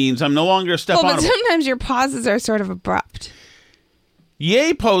pause means I'm no longer a step-on. Well, but sometimes your pauses are sort of abrupt.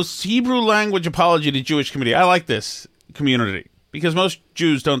 Ye posts Hebrew language apology to Jewish community. I like this community because most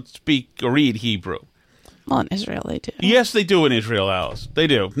Jews don't speak or read Hebrew. Well, in Israel, they do. Yes, they do in Israel, Alice. They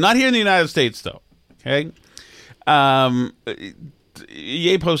do. Not here in the United States, though. Okay?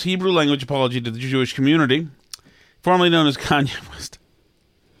 Ye posts Hebrew language apology to the Jewish community. formerly known as Kanye West,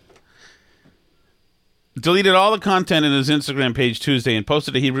 deleted all the content in his Instagram page Tuesday and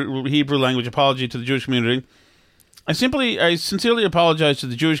posted a Hebrew language apology to the Jewish community. I sincerely apologize to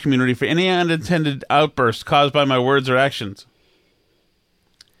the Jewish community for any unintended outburst caused by my words or actions.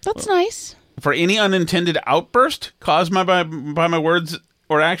 That's nice. For any unintended outburst caused by my words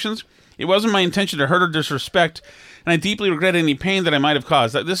or actions, it wasn't my intention to hurt or disrespect, and I deeply regret any pain that I might have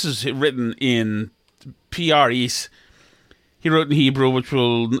caused. This is written in PREs. He wrote in Hebrew, which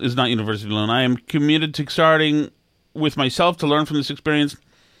is not universally known. I am committed to starting with myself to learn from this experience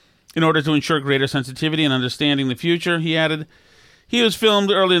in order to ensure greater sensitivity and understanding the future, he added. He was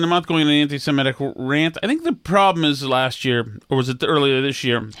filmed early in the month going on an anti-Semitic rant. I think the problem is last year, or was it earlier this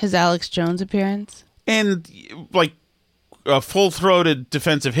year? His Alex Jones appearance? And, like, a full-throated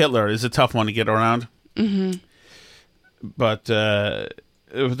defense of Hitler is a tough one to get around. Mm-hmm. But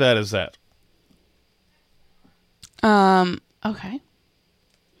that is that. Okay.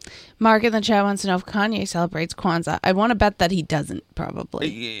 Mark in the chat wants to know if Kanye celebrates Kwanzaa. I want to bet that he doesn't,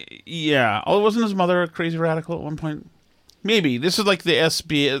 probably. Yeah. Oh, wasn't his mother a crazy radical at one point? Maybe. This is like the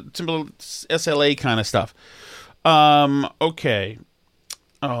SLA kind of stuff. Okay.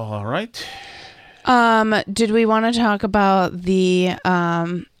 Oh, all right. Did we want to talk about the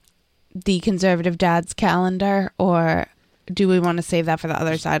conservative dad's calendar, or do we want to save that for the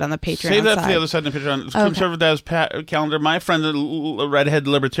other side on the Patreon Save that side? for the other side on the Patreon. Okay. Conservative dad's calendar. My friend, the redhead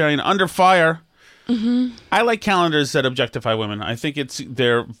libertarian, under fire. Mm-hmm. I like calendars that objectify women. I think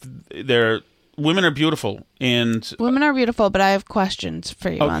they're women are beautiful, and women are beautiful, but I have questions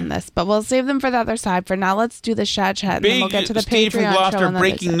for you on this. But we'll save them for the other side. For now, let's do the chat, and then we'll get to the Steve Patreon from Gloucester, show.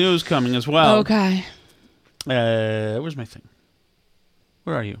 breaking news coming as well. Okay. Where's my thing?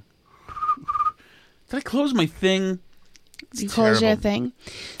 Where are you? Did I close my thing? You close your thing.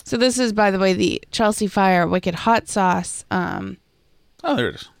 So this is, by the way, the Chelsea Fire Wicked Hot Sauce. Oh, there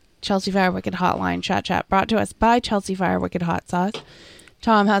it is. Chelsea Fire Wicked Hotline chat brought to us by Chelsea Fire Wicked Hot Sauce.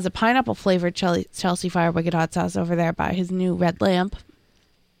 Tom has a pineapple flavored Chelsea Fire Wicked Hot Sauce over there by his new red lamp.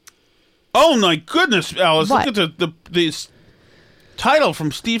 Oh my goodness, Alice! What? Look at the title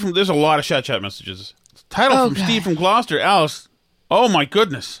from Steve from. There's a lot of chat messages. Title from Steve from Gloucester, Alice. Oh my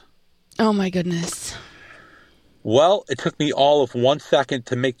goodness. Oh my goodness. Well, it took me all of 1 second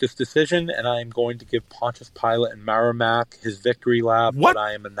to make this decision, and I am going to give Pontius Pilate and Merrimack his victory lap. What? But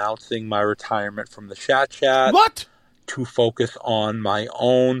I am announcing my retirement from the chat. What? To focus on my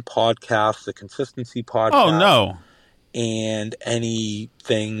own podcast, the Consistency Podcast. Oh, no. And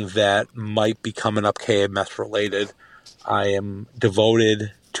anything that might be coming up KMS related. I am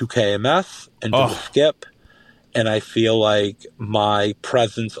devoted to KMS and to the Skip. And I feel like my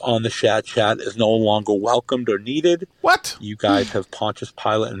presence on the chat is no longer welcomed or needed. What? You guys have Pontius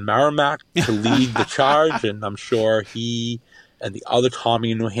Pilate and Merrimack to lead the charge, and I'm sure he and the other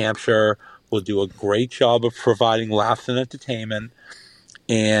Tommy in New Hampshire will do a great job of providing laughs and entertainment.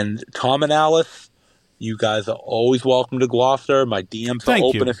 And Tom and Alice, you guys are always welcome to Gloucester. My DMs are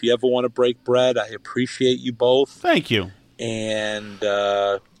open if you ever want to break bread. I appreciate you both. Thank you. And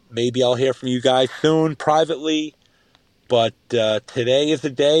maybe I'll hear from you guys soon privately. But today is the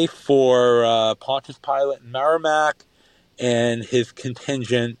day for Pontius Pilate and Merrimack and his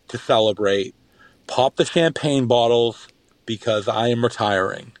contingent to celebrate. Pop the champagne bottles because I am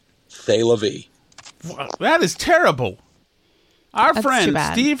retiring. C'est la vie. That is terrible. That's friend,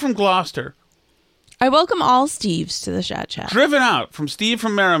 Steve from Gloucester. I welcome all Steves to the chat. Driven out from Steve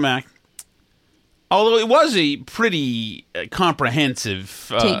from Merrimack. Although it was a pretty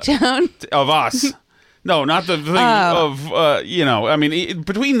comprehensive takedown of us. No, not the thing of, I mean,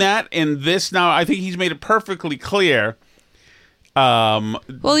 between that and this now, I think he's made it perfectly clear.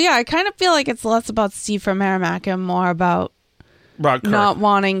 Well, yeah, I kind of feel like it's less about Steve from Merrimack and more about Kirk. Not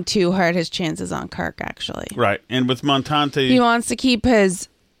wanting to hurt his chances on Kirk, actually. Right. And with Montante, he wants to keep his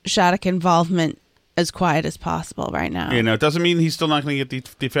Shattuck involvement as quiet as possible right now. You know, it doesn't mean he's still not going to get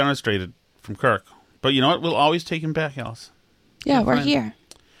defenestrated from Kirk. But you know what? We'll always take him back, Alice. Yeah, we're here.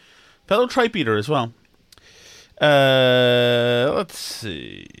 Fellow tripe eater as well. Let's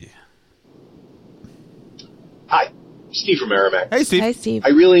see. Hi, Steve from Merrimack. Hey, Steve. Hi, Steve. I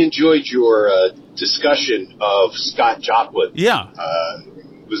really enjoyed your discussion of Scott Joplin. Yeah.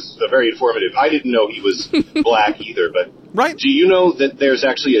 It was very informative. I didn't know he was black either, but right. Do you know that there's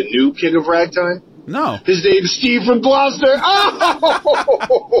actually a new King of Ragtime? No. His name's Steve from Gloucester.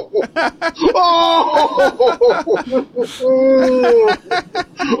 Oh,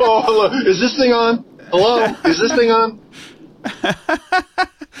 hello. Is this thing on? Hello? Is this thing on?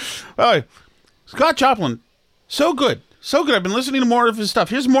 Oh, Scott Joplin. So good. So good. I've been listening to more of his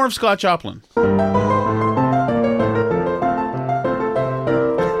stuff. Here's more of Scott Joplin.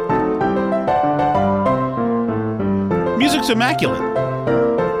 music's immaculate.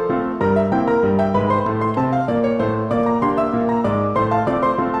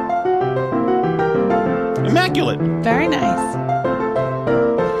 Immaculate. Very nice.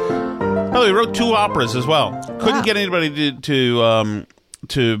 Oh, he wrote 2 operas as well. Couldn't get anybody to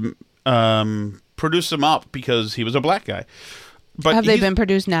produce them up because he was a black guy. But have they been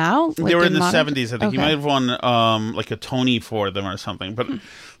produced now? Like they were in the modern? 70s, I think. Okay. He might have won like a Tony for them or something. But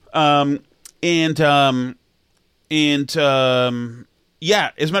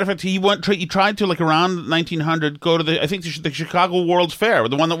yeah, as a matter of fact, he tried to, like, around 1900 go to the Chicago World's Fair,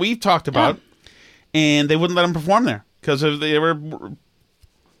 the one that we've talked about, and they wouldn't let him perform there because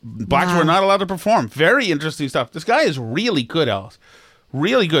blacks were not allowed to perform. Very interesting stuff. This guy is really good, Alice.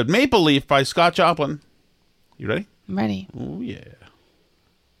 Really good. Maple Leaf by Scott Joplin. You ready? I'm ready. Oh, yeah.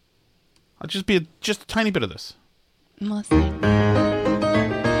 I'll just be just a tiny bit of this. I'm listening.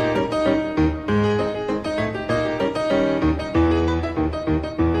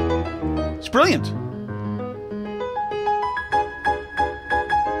 It's brilliant.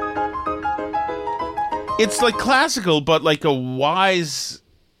 It's like classical, but like a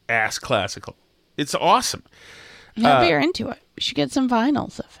wise-ass classical. It's awesome. Yeah, you're into it. We should get some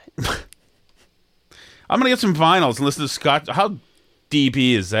vinyls of it. I'm going to get some vinyls and listen to Scott. How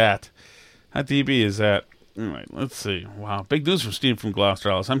DB is that? How DB is that? All right, let's see. Wow, big news from Steve from Gloucester,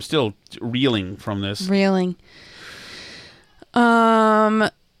 Alice. I'm still reeling from this. Reeling.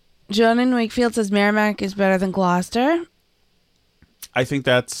 John in Wakefield says Merrimack is better than Gloucester. I think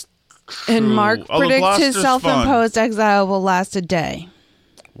that's true. And Mark predicts his self-imposed exile will last a day.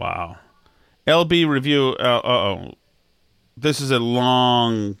 Wow. LB review. This is a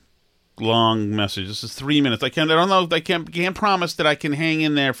long message. This is 3 minutes. I don't know. I can't promise that I can hang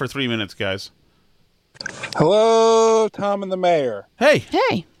in there for 3 minutes, guys. Hello, Tom and the Mayor. Hey.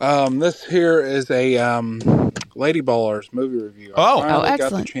 This here is a Lady Ballers movie review. I finally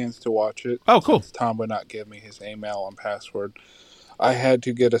got the chance to watch it. Oh, cool. Since Tom would not give me his email and password, I had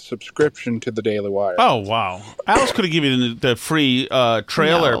to get a subscription to the Daily Wire. Oh, wow. Alice could have given you the free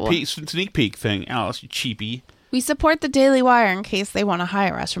trailer sneak peek thing. Alice, you cheapie. We support the Daily Wire in case they want to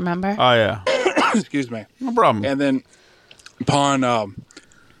hire us, remember? Oh, yeah. Excuse me. No problem. And then upon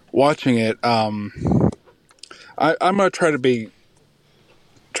watching it, I'm going to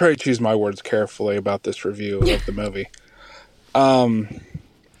try to choose my words carefully about this review of the movie.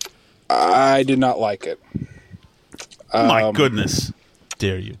 I did not like it. My goodness.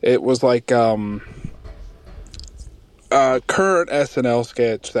 Dare you. It was like a current SNL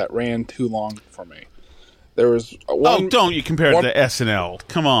sketch that ran too long for me. There was one don't you compare it to SNL.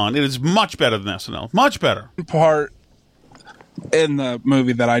 Come on. It is much better than SNL. Much better. Part in the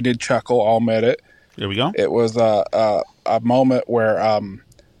movie that I did chuckle, I'll admit it. There we go. It was a moment where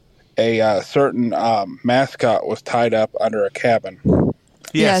a certain mascot was tied up under a cabin.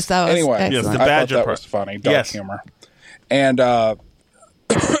 Yes, that was anyway. Yes, the I badger thought that part was funny, dark humor. And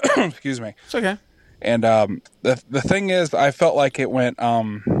excuse me. It's okay. And the thing is, I felt like it went.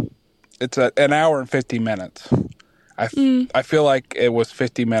 It's an hour and 50 minutes. I feel like it was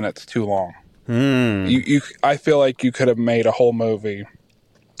 50 minutes too long. I feel like you could have made a whole movie,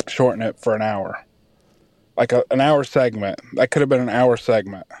 shorten it for an hour, like an hour segment. That could have been an hour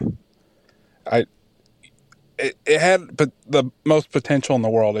segment. It had the most potential in the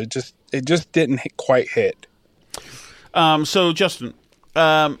world. It just didn't quite hit. So Justin,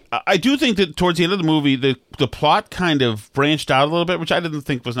 I do think that towards the end of the movie, the plot kind of branched out a little bit, which I didn't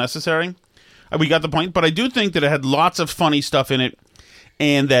think was necessary. We got the point, but I do think that it had lots of funny stuff in it,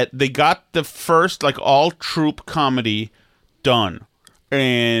 and that they got the first all troupe comedy done,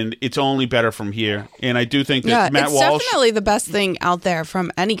 and it's only better from here. And I do think that Matt Walsh, it's definitely the best thing out there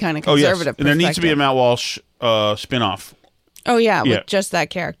from any kind of conservative and there needs to be a Matt Walsh spinoff. Oh yeah, with just that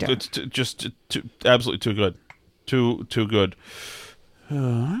character. It's just absolutely too good, too good.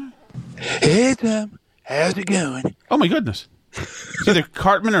 Hey Tom, how's it going? Oh my goodness. It's either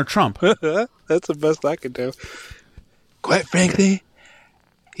Cartman or Trump. That's the best I can do. Quite frankly,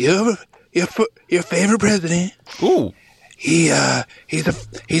 your favorite president. Ooh, he's a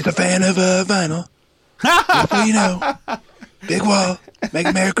fan of vinyl. Just so you know, Big Wall, make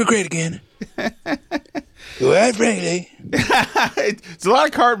America great again. Quite frankly, it's a lot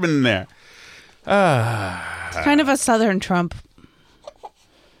of Cartman in there. It's kind of a Southern Trump.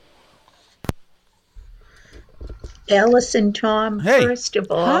 Alice and Tom, hey. First of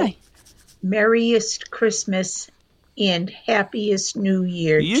all, hi. Merriest Christmas and happiest New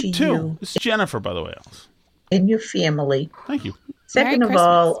Year to you. You too. It's Jennifer, by the way, Alice. And your family. Thank you. Second of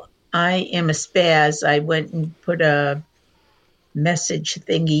all, I am a spaz. I went and put a message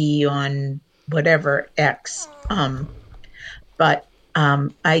thingy on whatever X. But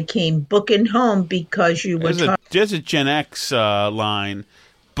I came booking home because you were talking. There's a Gen X line,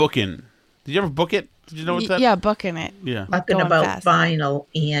 booking. Did you ever book it? Did you know what that? Yeah, booking it. Yeah. Talking about vinyl,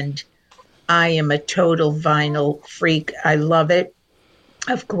 and I am a total vinyl freak. I love it.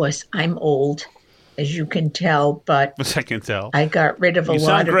 Of course, I'm old, as you can tell, but I can tell. I got rid of a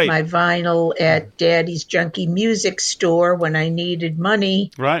lot of my vinyl at Daddy's Junkie Music Store when I needed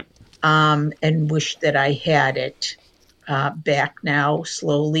money. Right. And wish that I had it. Back now,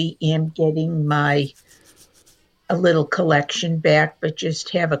 slowly am getting a little collection back, but just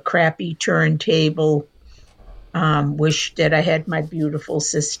have a crappy turntable. Wish that I had my beautiful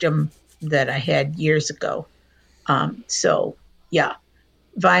system that I had years ago. So, yeah,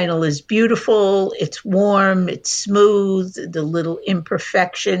 vinyl is beautiful. It's warm. It's smooth. The little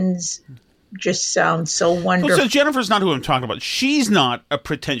imperfections just sounds so wonderful. Well, so Jennifer's not who I'm talking about. She's not a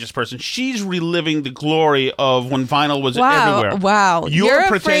pretentious person. She's reliving the glory of when vinyl was everywhere. Wow.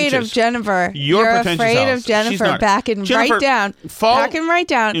 You're afraid of Jennifer. You're afraid of Jennifer. Back and write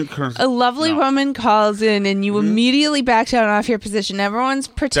down. A lovely woman calls in and you immediately back down off your position. Everyone's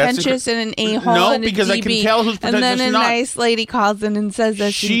pretentious and an a-hole. No, and because a DB, I can tell who's pretentious. And then a nice lady calls in and says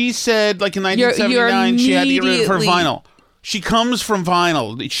that she said, like in 1979, she had to get rid of her vinyl. She comes from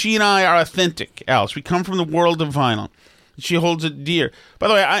vinyl. She and I are authentic, Alice. We come from the world of vinyl. She holds it dear. By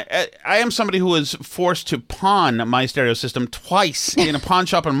the way, I am somebody who was forced to pawn my stereo system twice in a pawn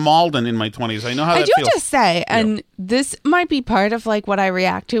shop in Malden in my 20s. I know how that feels. I do have to say, and this might be part of like what I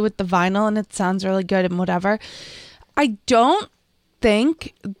react to with the vinyl, and it sounds really good and whatever. I don't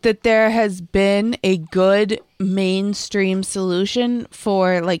think that there has been a good mainstream solution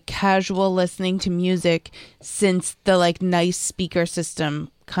for like casual listening to music since the like nice speaker system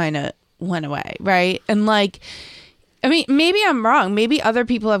kind of went away, right? And like, I mean, maybe I'm wrong. Maybe other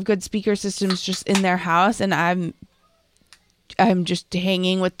people have good speaker systems just in their house and I'm just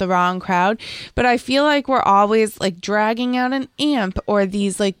hanging with the wrong crowd. But I feel like we're always like dragging out an amp or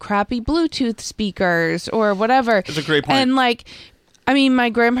these like crappy Bluetooth speakers or whatever. That's a great point. And like, I mean, my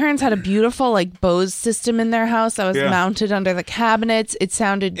grandparents had a beautiful like Bose system in their house that was mounted under the cabinets. It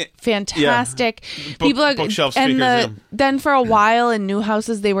sounded fantastic. People are, bookshelf and speakers, then for a while in new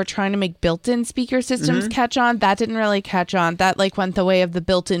houses they were trying to make built-in speaker systems catch on. That didn't really catch on. That like went the way of the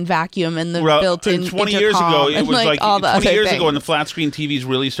built-in vacuum and the built-in 20 years ago, it was like all the 20 years things. ago when the flat screen TVs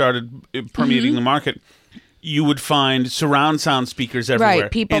really started permeating the market. You would find surround sound speakers everywhere.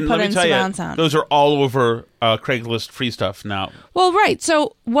 Right, people put in surround sound. Those are all over Craigslist free stuff now. Well, right.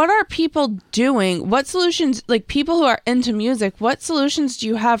 So what are people doing? What solutions, like people who are into music, what solutions do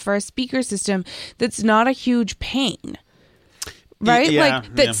you have for a speaker system that's not a huge pain? Right?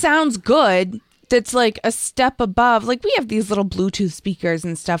 That sounds good. That's like a step above. Like we have these little Bluetooth speakers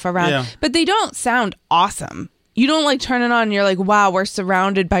and stuff around, but they don't sound awesome. You don't like turn it on and you're like, wow, we're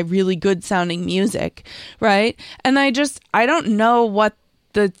surrounded by really good sounding music, right? And I don't know what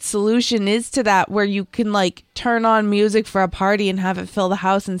the solution is to that, where you can like turn on music for a party and have it fill the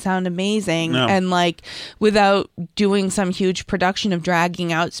house and sound amazing and like without doing some huge production of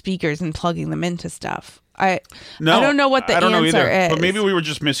dragging out speakers and plugging them into stuff. I don't know what the answer is. But maybe we were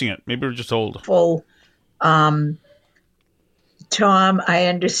just missing it. Maybe we're just old. Tom, I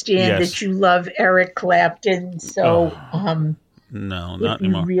understand that you love Eric Clapton, so no, if not you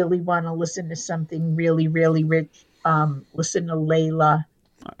anymore. really want to listen to something really, really rich, listen to Layla.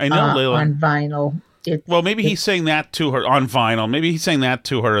 I know Layla on vinyl. Well, maybe he's saying that to her on vinyl. Maybe he's saying that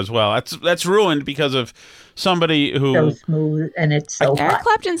to her as well. That's ruined because of somebody who so smooth and it's so Eric hot.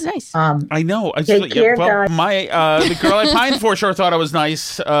 Clapton's nice. I know. Take care, guys. The girl I pined for sure thought I was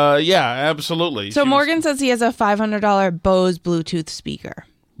nice. Yeah, absolutely. So Morgan says he has a $500 Bose Bluetooth speaker.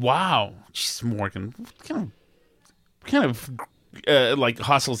 Wow, jeez, Morgan, what kind of like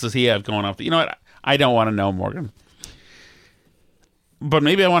hustles does he have going off? You know what? I don't want to know, Morgan. But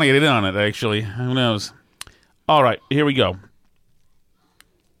maybe I want to get in on it, actually. Who knows? All right, here we go.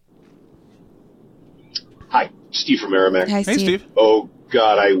 Hi, Steve from Merrimack. Hi, Steve. Hey, Steve. Oh,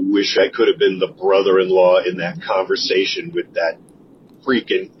 God, I wish I could have been the brother-in-law in that conversation with that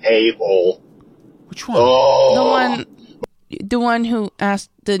freaking a-hole. Which one? Oh. The one who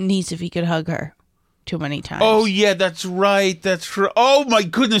asked the niece if he could hug her too many times. Oh, yeah, that's right. That's right. Oh, my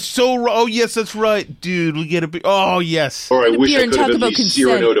goodness. Oh, yes, that's right. Dude, we get a big... Oh, yes. Or I wish I could have at least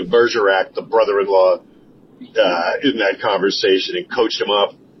Cyrano de Bergerac, the brother-in-law, in that conversation and coached him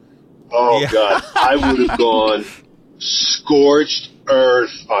up. Oh, yeah. God. I would have gone scorched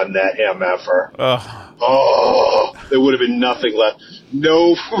earth on that MFR. Oh, there would have been nothing left.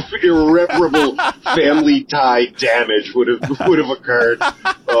 No irreparable family tie damage would have occurred.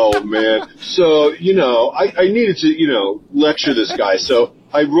 Oh man. So, I needed to, lecture this guy. So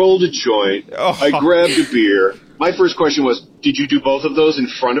I rolled a joint. I grabbed a beer. My first question was, did you do both of those in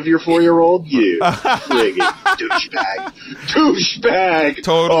front of your 4-year-old? You friggin' douchebag.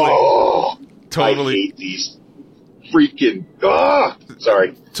 Totally. Oh, totally. I hate these freaking.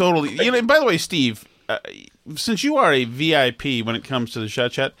 Sorry. Totally. And by the way, Steve, since you are a VIP when it comes to the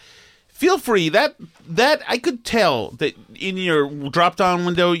Chat, feel free. That I could tell that in your drop-down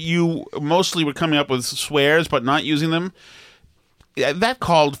window, you mostly were coming up with swears but not using them. That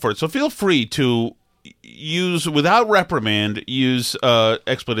called for it. So feel free to use, without reprimand, use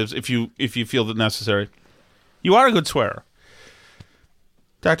expletives if you feel that necessary. You are a good swearer.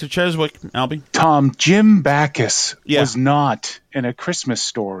 Dr. Cheswick, Albie. Tom, Jim Backus was not in A Christmas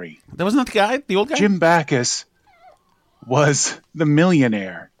Story. That was not the guy? The old guy? Jim Backus was the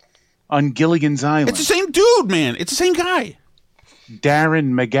millionaire on Gilligan's Island. It's the same dude, man. It's the same guy.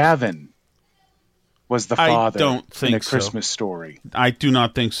 Darren McGavin was the father in A so. Christmas Story. I do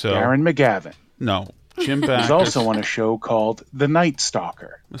not think so. Darren McGavin. No. Jim Backus. He was also on a show called The Night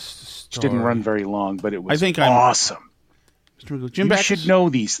Stalker, which didn't run very long, but it was awesome. Mr. Magoo. Jim you Backus should know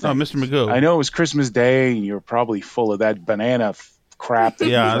these things. Oh, Mr. Magoo. I know it was Christmas Day, and you're probably full of that banana crap. That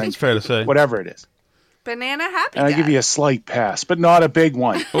that's fair to say. Whatever it is. Banana Happy And I give you a slight pass, but not a big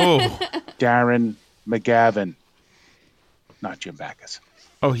one. Oh. Darren McGavin. Not Jim Backus.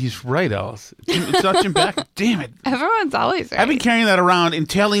 Oh, he's right, Alice. It's not Jim Backus. Damn it. Everyone's always right. I've been carrying that around and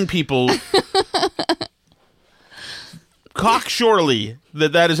telling people cocksurely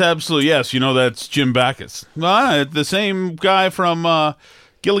that is absolutely, yes, that's Jim Backus. The same guy from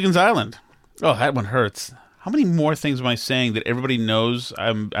Gilligan's Island. Oh, that one hurts. How many more things am I saying that everybody knows?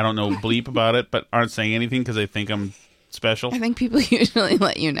 I don't know bleep about it, but aren't saying anything because they think I'm special? I think people usually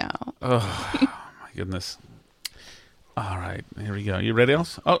let you know. Oh, my goodness. All right, here we go. You ready,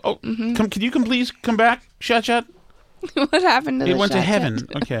 Alice? Mm-hmm. Can you please come back, Chat? What happened to it the went to Chat? heaven.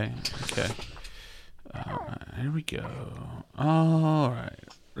 Okay. Here we go. All right.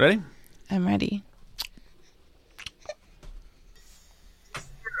 Ready? I'm ready.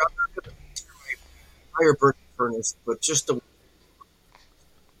 Fire burn furnace, but just a.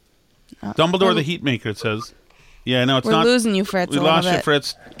 Dumbledore the Heat Maker, it says. Yeah, no, it's We're not. We're losing you, Fritz. We lost you,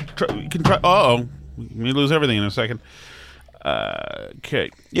 Fritz. You can try. Uh-oh. We may lose everything in a second.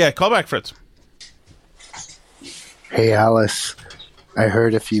 Okay. Yeah, call back, Fritz. Hey, Alice. I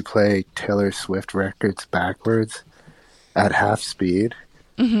heard if you play Taylor Swift records backwards at half speed,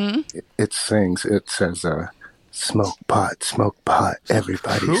 it sings. It says, smoke pot,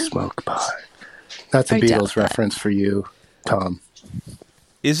 everybody smoke pot. That's a Beatles reference for you, Tom.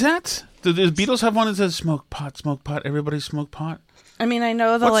 Is that? Do the Beatles have one that says smoke pot, everybody smoke pot? I mean, I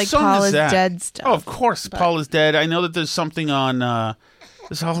know the What song Paul is that? Dead stuff. Oh, of course, Paul is Dead. I know that there's something on.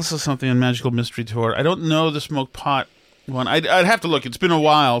 There's also something on Magical Mystery Tour. I don't know the smoke pot one. I'd have to look. It's been a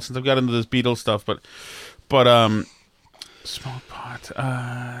while since I've got into this Beatles stuff, but smoke pot.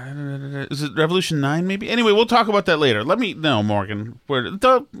 Is it Revolution 9? Maybe. Anyway, we'll talk about that later. Let me know, Morgan.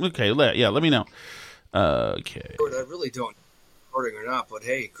 Okay, let me know. Okay. I really don't know recording or not, but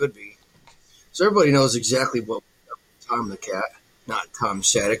hey, it could be. So everybody knows exactly what Tom the Cat. Not Tom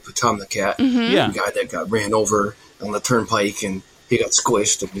Shattuck, but Tom the Cat. Mm-hmm. Yeah. The guy that got ran over on the turnpike and he got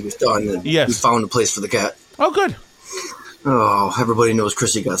squished and he was done. And yes. We found a place for the cat. Oh, good. Oh, everybody knows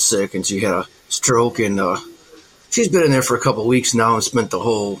Chrissy got sick and she had a stroke and she's been in there for a couple of weeks now and spent the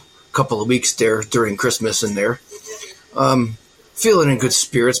whole couple of weeks there during Christmas in there. Feeling in good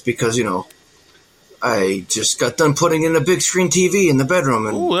spirits because, I just got done putting in a big screen TV in the bedroom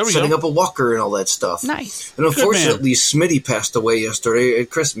and setting up a walker and all that stuff. Nice. And unfortunately, Smitty passed away yesterday at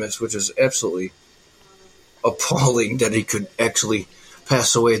Christmas, which is absolutely appalling that he could actually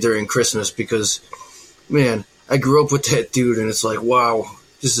pass away during Christmas because, man, I grew up with that dude and it's like, wow,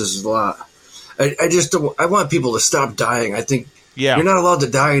 this is a lot. I just don't, I want people to stop dying. I think you're not allowed to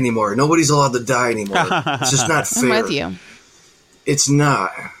die anymore. Nobody's allowed to die anymore. It's just not fair. I'm with you. It's not.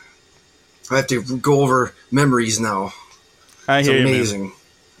 I have to go over memories now. It's amazing. You, man.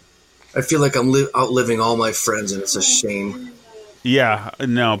 I feel like I'm outliving all my friends, and it's a shame. Yeah,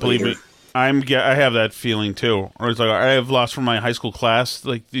 no, believe me, I have that feeling too. Or it's like I have lost from my high school class.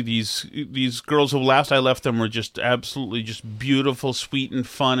 Like these girls who last I left them were just absolutely just beautiful, sweet, and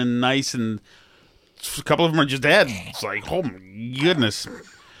fun, and nice. And a couple of them are just dead. It's like, oh my goodness.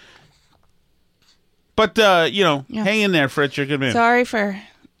 But hang in there, Fritz. You're a good man. Sorry for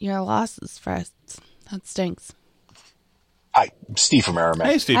your losses, Fritz. That stinks. Hi, Steve from Merrimack.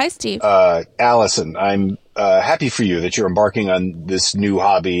 Hey, Steve. Hi, Steve. Allison, I'm happy for you that you're embarking on this new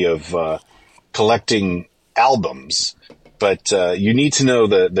hobby of collecting albums, but you need to know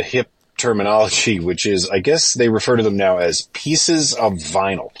the hip terminology, which is, I guess they refer to them now as pieces of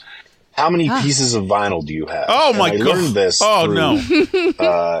vinyl. How many pieces of vinyl do you have? Oh, my God. I learned this through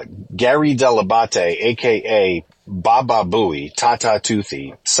Gary Delabate, a.k.a. Baba Booey, Tata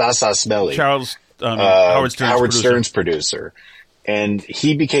Toothy, Sasa Smelly. Charles Howard Stern's producer. And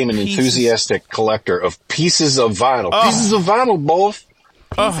he became an enthusiastic collector of pieces of vinyl. Pieces of vinyl, both.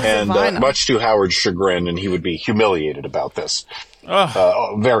 Much to Howard's chagrin, and he would be humiliated about this.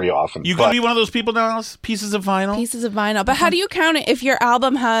 Very often. You could be one of those people now, Alice? Pieces of vinyl? Pieces of vinyl. But how do you count it if your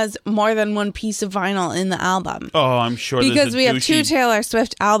album has more than one piece of vinyl in the album? Oh, I'm sure. Because we have 2 Taylor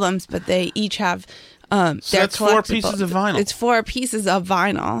Swift albums, but they each have so that's 4 pieces of vinyl. It's 4 pieces of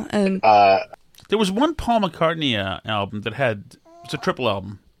vinyl. And there was one Paul McCartney album that it's a triple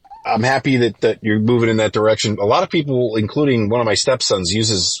album. I'm happy that you're moving in that direction. A lot of people, including one of my stepsons,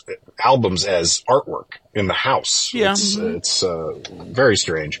 uses albums as artwork in the house. Yeah. It's very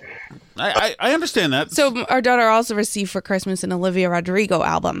strange. I understand that. So our daughter also received for Christmas an Olivia Rodrigo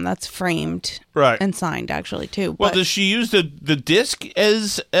album that's framed and signed, actually, too. Well, does she use the disc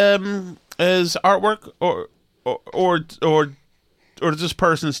as artwork, or does this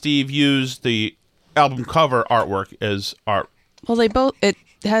person, Steve, use the album cover artwork as art? Well, they both.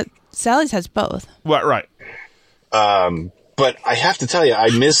 Sally's has both. Right. But I have to tell you, I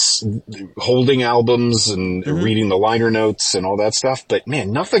miss holding albums and reading the liner notes and all that stuff. But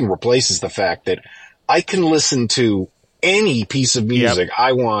man, nothing replaces the fact that I can listen to any piece of music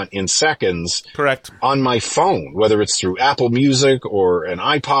I want in seconds. Correct. On my phone, whether it's through Apple Music or an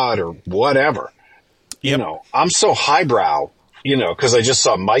iPod or whatever. Yep. You know, I'm so highbrow, because I just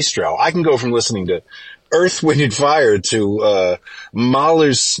saw Maestro. I can go from listening to Earth, Wind and Fire to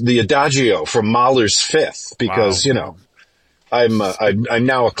Mahler's The Adagio from Mahler's Fifth, because I'm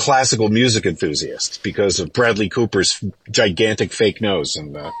now a classical music enthusiast because of Bradley Cooper's gigantic fake nose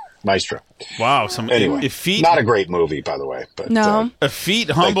and Maestro. Wow! Anyway, not a great movie, by the way. But a feat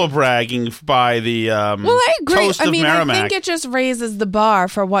humble bragging by the well, I agree. Toast of Merrimack. I think it just raises the bar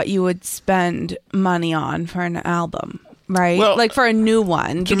for what you would spend money on for an album. Right? Well, like for a new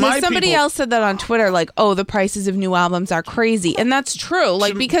one. Because somebody else said that on Twitter, like, oh, the prices of new albums are crazy. And that's true.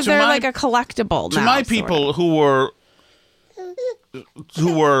 Like, because they're like a collectible now. To my people who were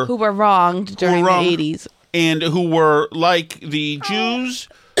wronged during the 80s. And who were like the Jews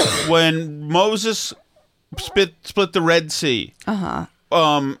when Moses split the Red Sea. Uh-huh.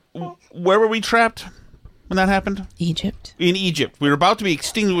 Where were we trapped when that happened? Egypt. In Egypt. We were about to be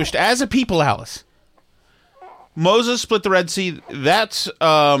extinguished as a people, Alice. Moses split the Red Sea. That's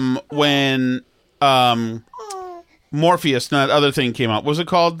when Morpheus, that other thing came out. What was it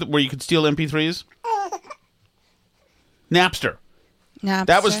called where you could steal MP3s? Napster.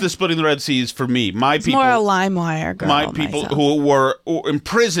 That was the splitting the Red Seas for me. My people, more a LimeWire girl. My people who were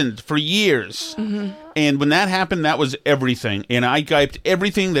imprisoned for years. Mm-hmm. And when that happened, that was everything. And I giped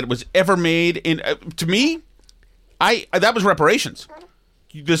everything that was ever made. And to me, that was reparations.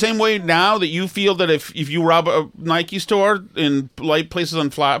 The same way now that you feel that if you rob a Nike store and light places on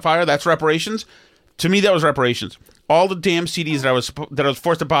fire, that's reparations. To me, that was reparations. All the damn CDs that I was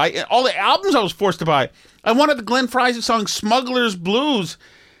forced to buy, and all the albums I was forced to buy. I wanted the Glenn Frey song "Smuggler's Blues,"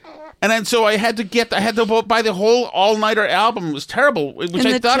 and then so I had to buy the whole all-nighter album. It was terrible, which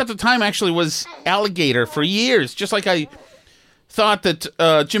I thought at the time actually was Alligator for years. Just like I thought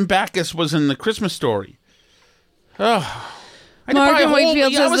that Jim Backus was in The Christmas Story. Oh. Morgan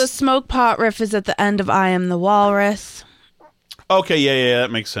Wakefield says the smoke pot riff is at the end of I Am the Walrus. Okay, yeah,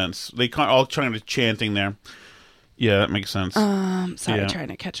 that makes sense. They all trying to chanting there. Yeah, that makes sense. Sorry, trying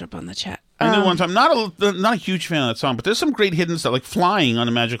to catch up on the chat. I knew one time, not a huge fan of that song, but there's some great hidden stuff, like Flying on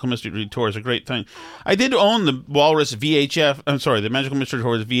the Magical Mystery Tour is a great thing. I did own the Walrus the Magical Mystery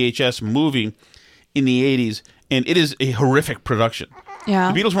Tour's VHS movie in the 80s, and it is a horrific production.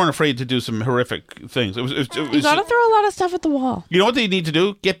 Yeah. The Beatles weren't afraid to do some horrific things. It was you gotta throw a lot of stuff at the wall. You know what they need to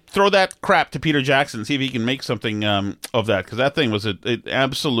do? Throw that crap to Peter Jackson, see if he can make something of that, because that thing was an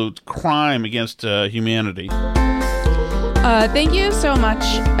absolute crime against humanity. Thank you so much,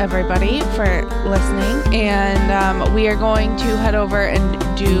 everybody, for listening. And we are going to head over and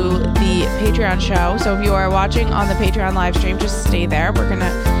do the Patreon show. So if you are watching on the Patreon live stream, just stay there. We're going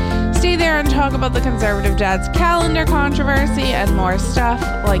to stay there and talk about the Conservative Dad's calendar controversy and more stuff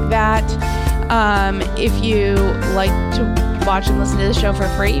like that. If you like to watch and listen to the show for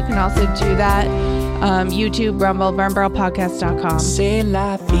free, you can also do that. YouTube, Rumble, BurnBarrelPodcast.com. C'est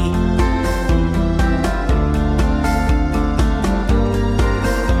la vie.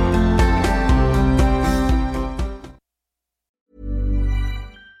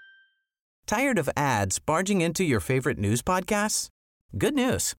 Tired of ads barging into your favorite news podcasts? Good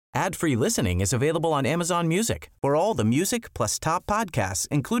news. Ad-free listening is available on Amazon Music for all the music plus top podcasts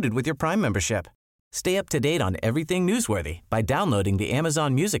included with your Prime membership. Stay up to date on everything newsworthy by downloading the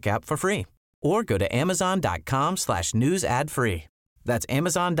Amazon Music app for free or go to amazon.com/news ad free. That's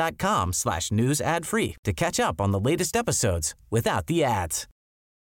amazon.com/news ad free to catch up on the latest episodes without the ads.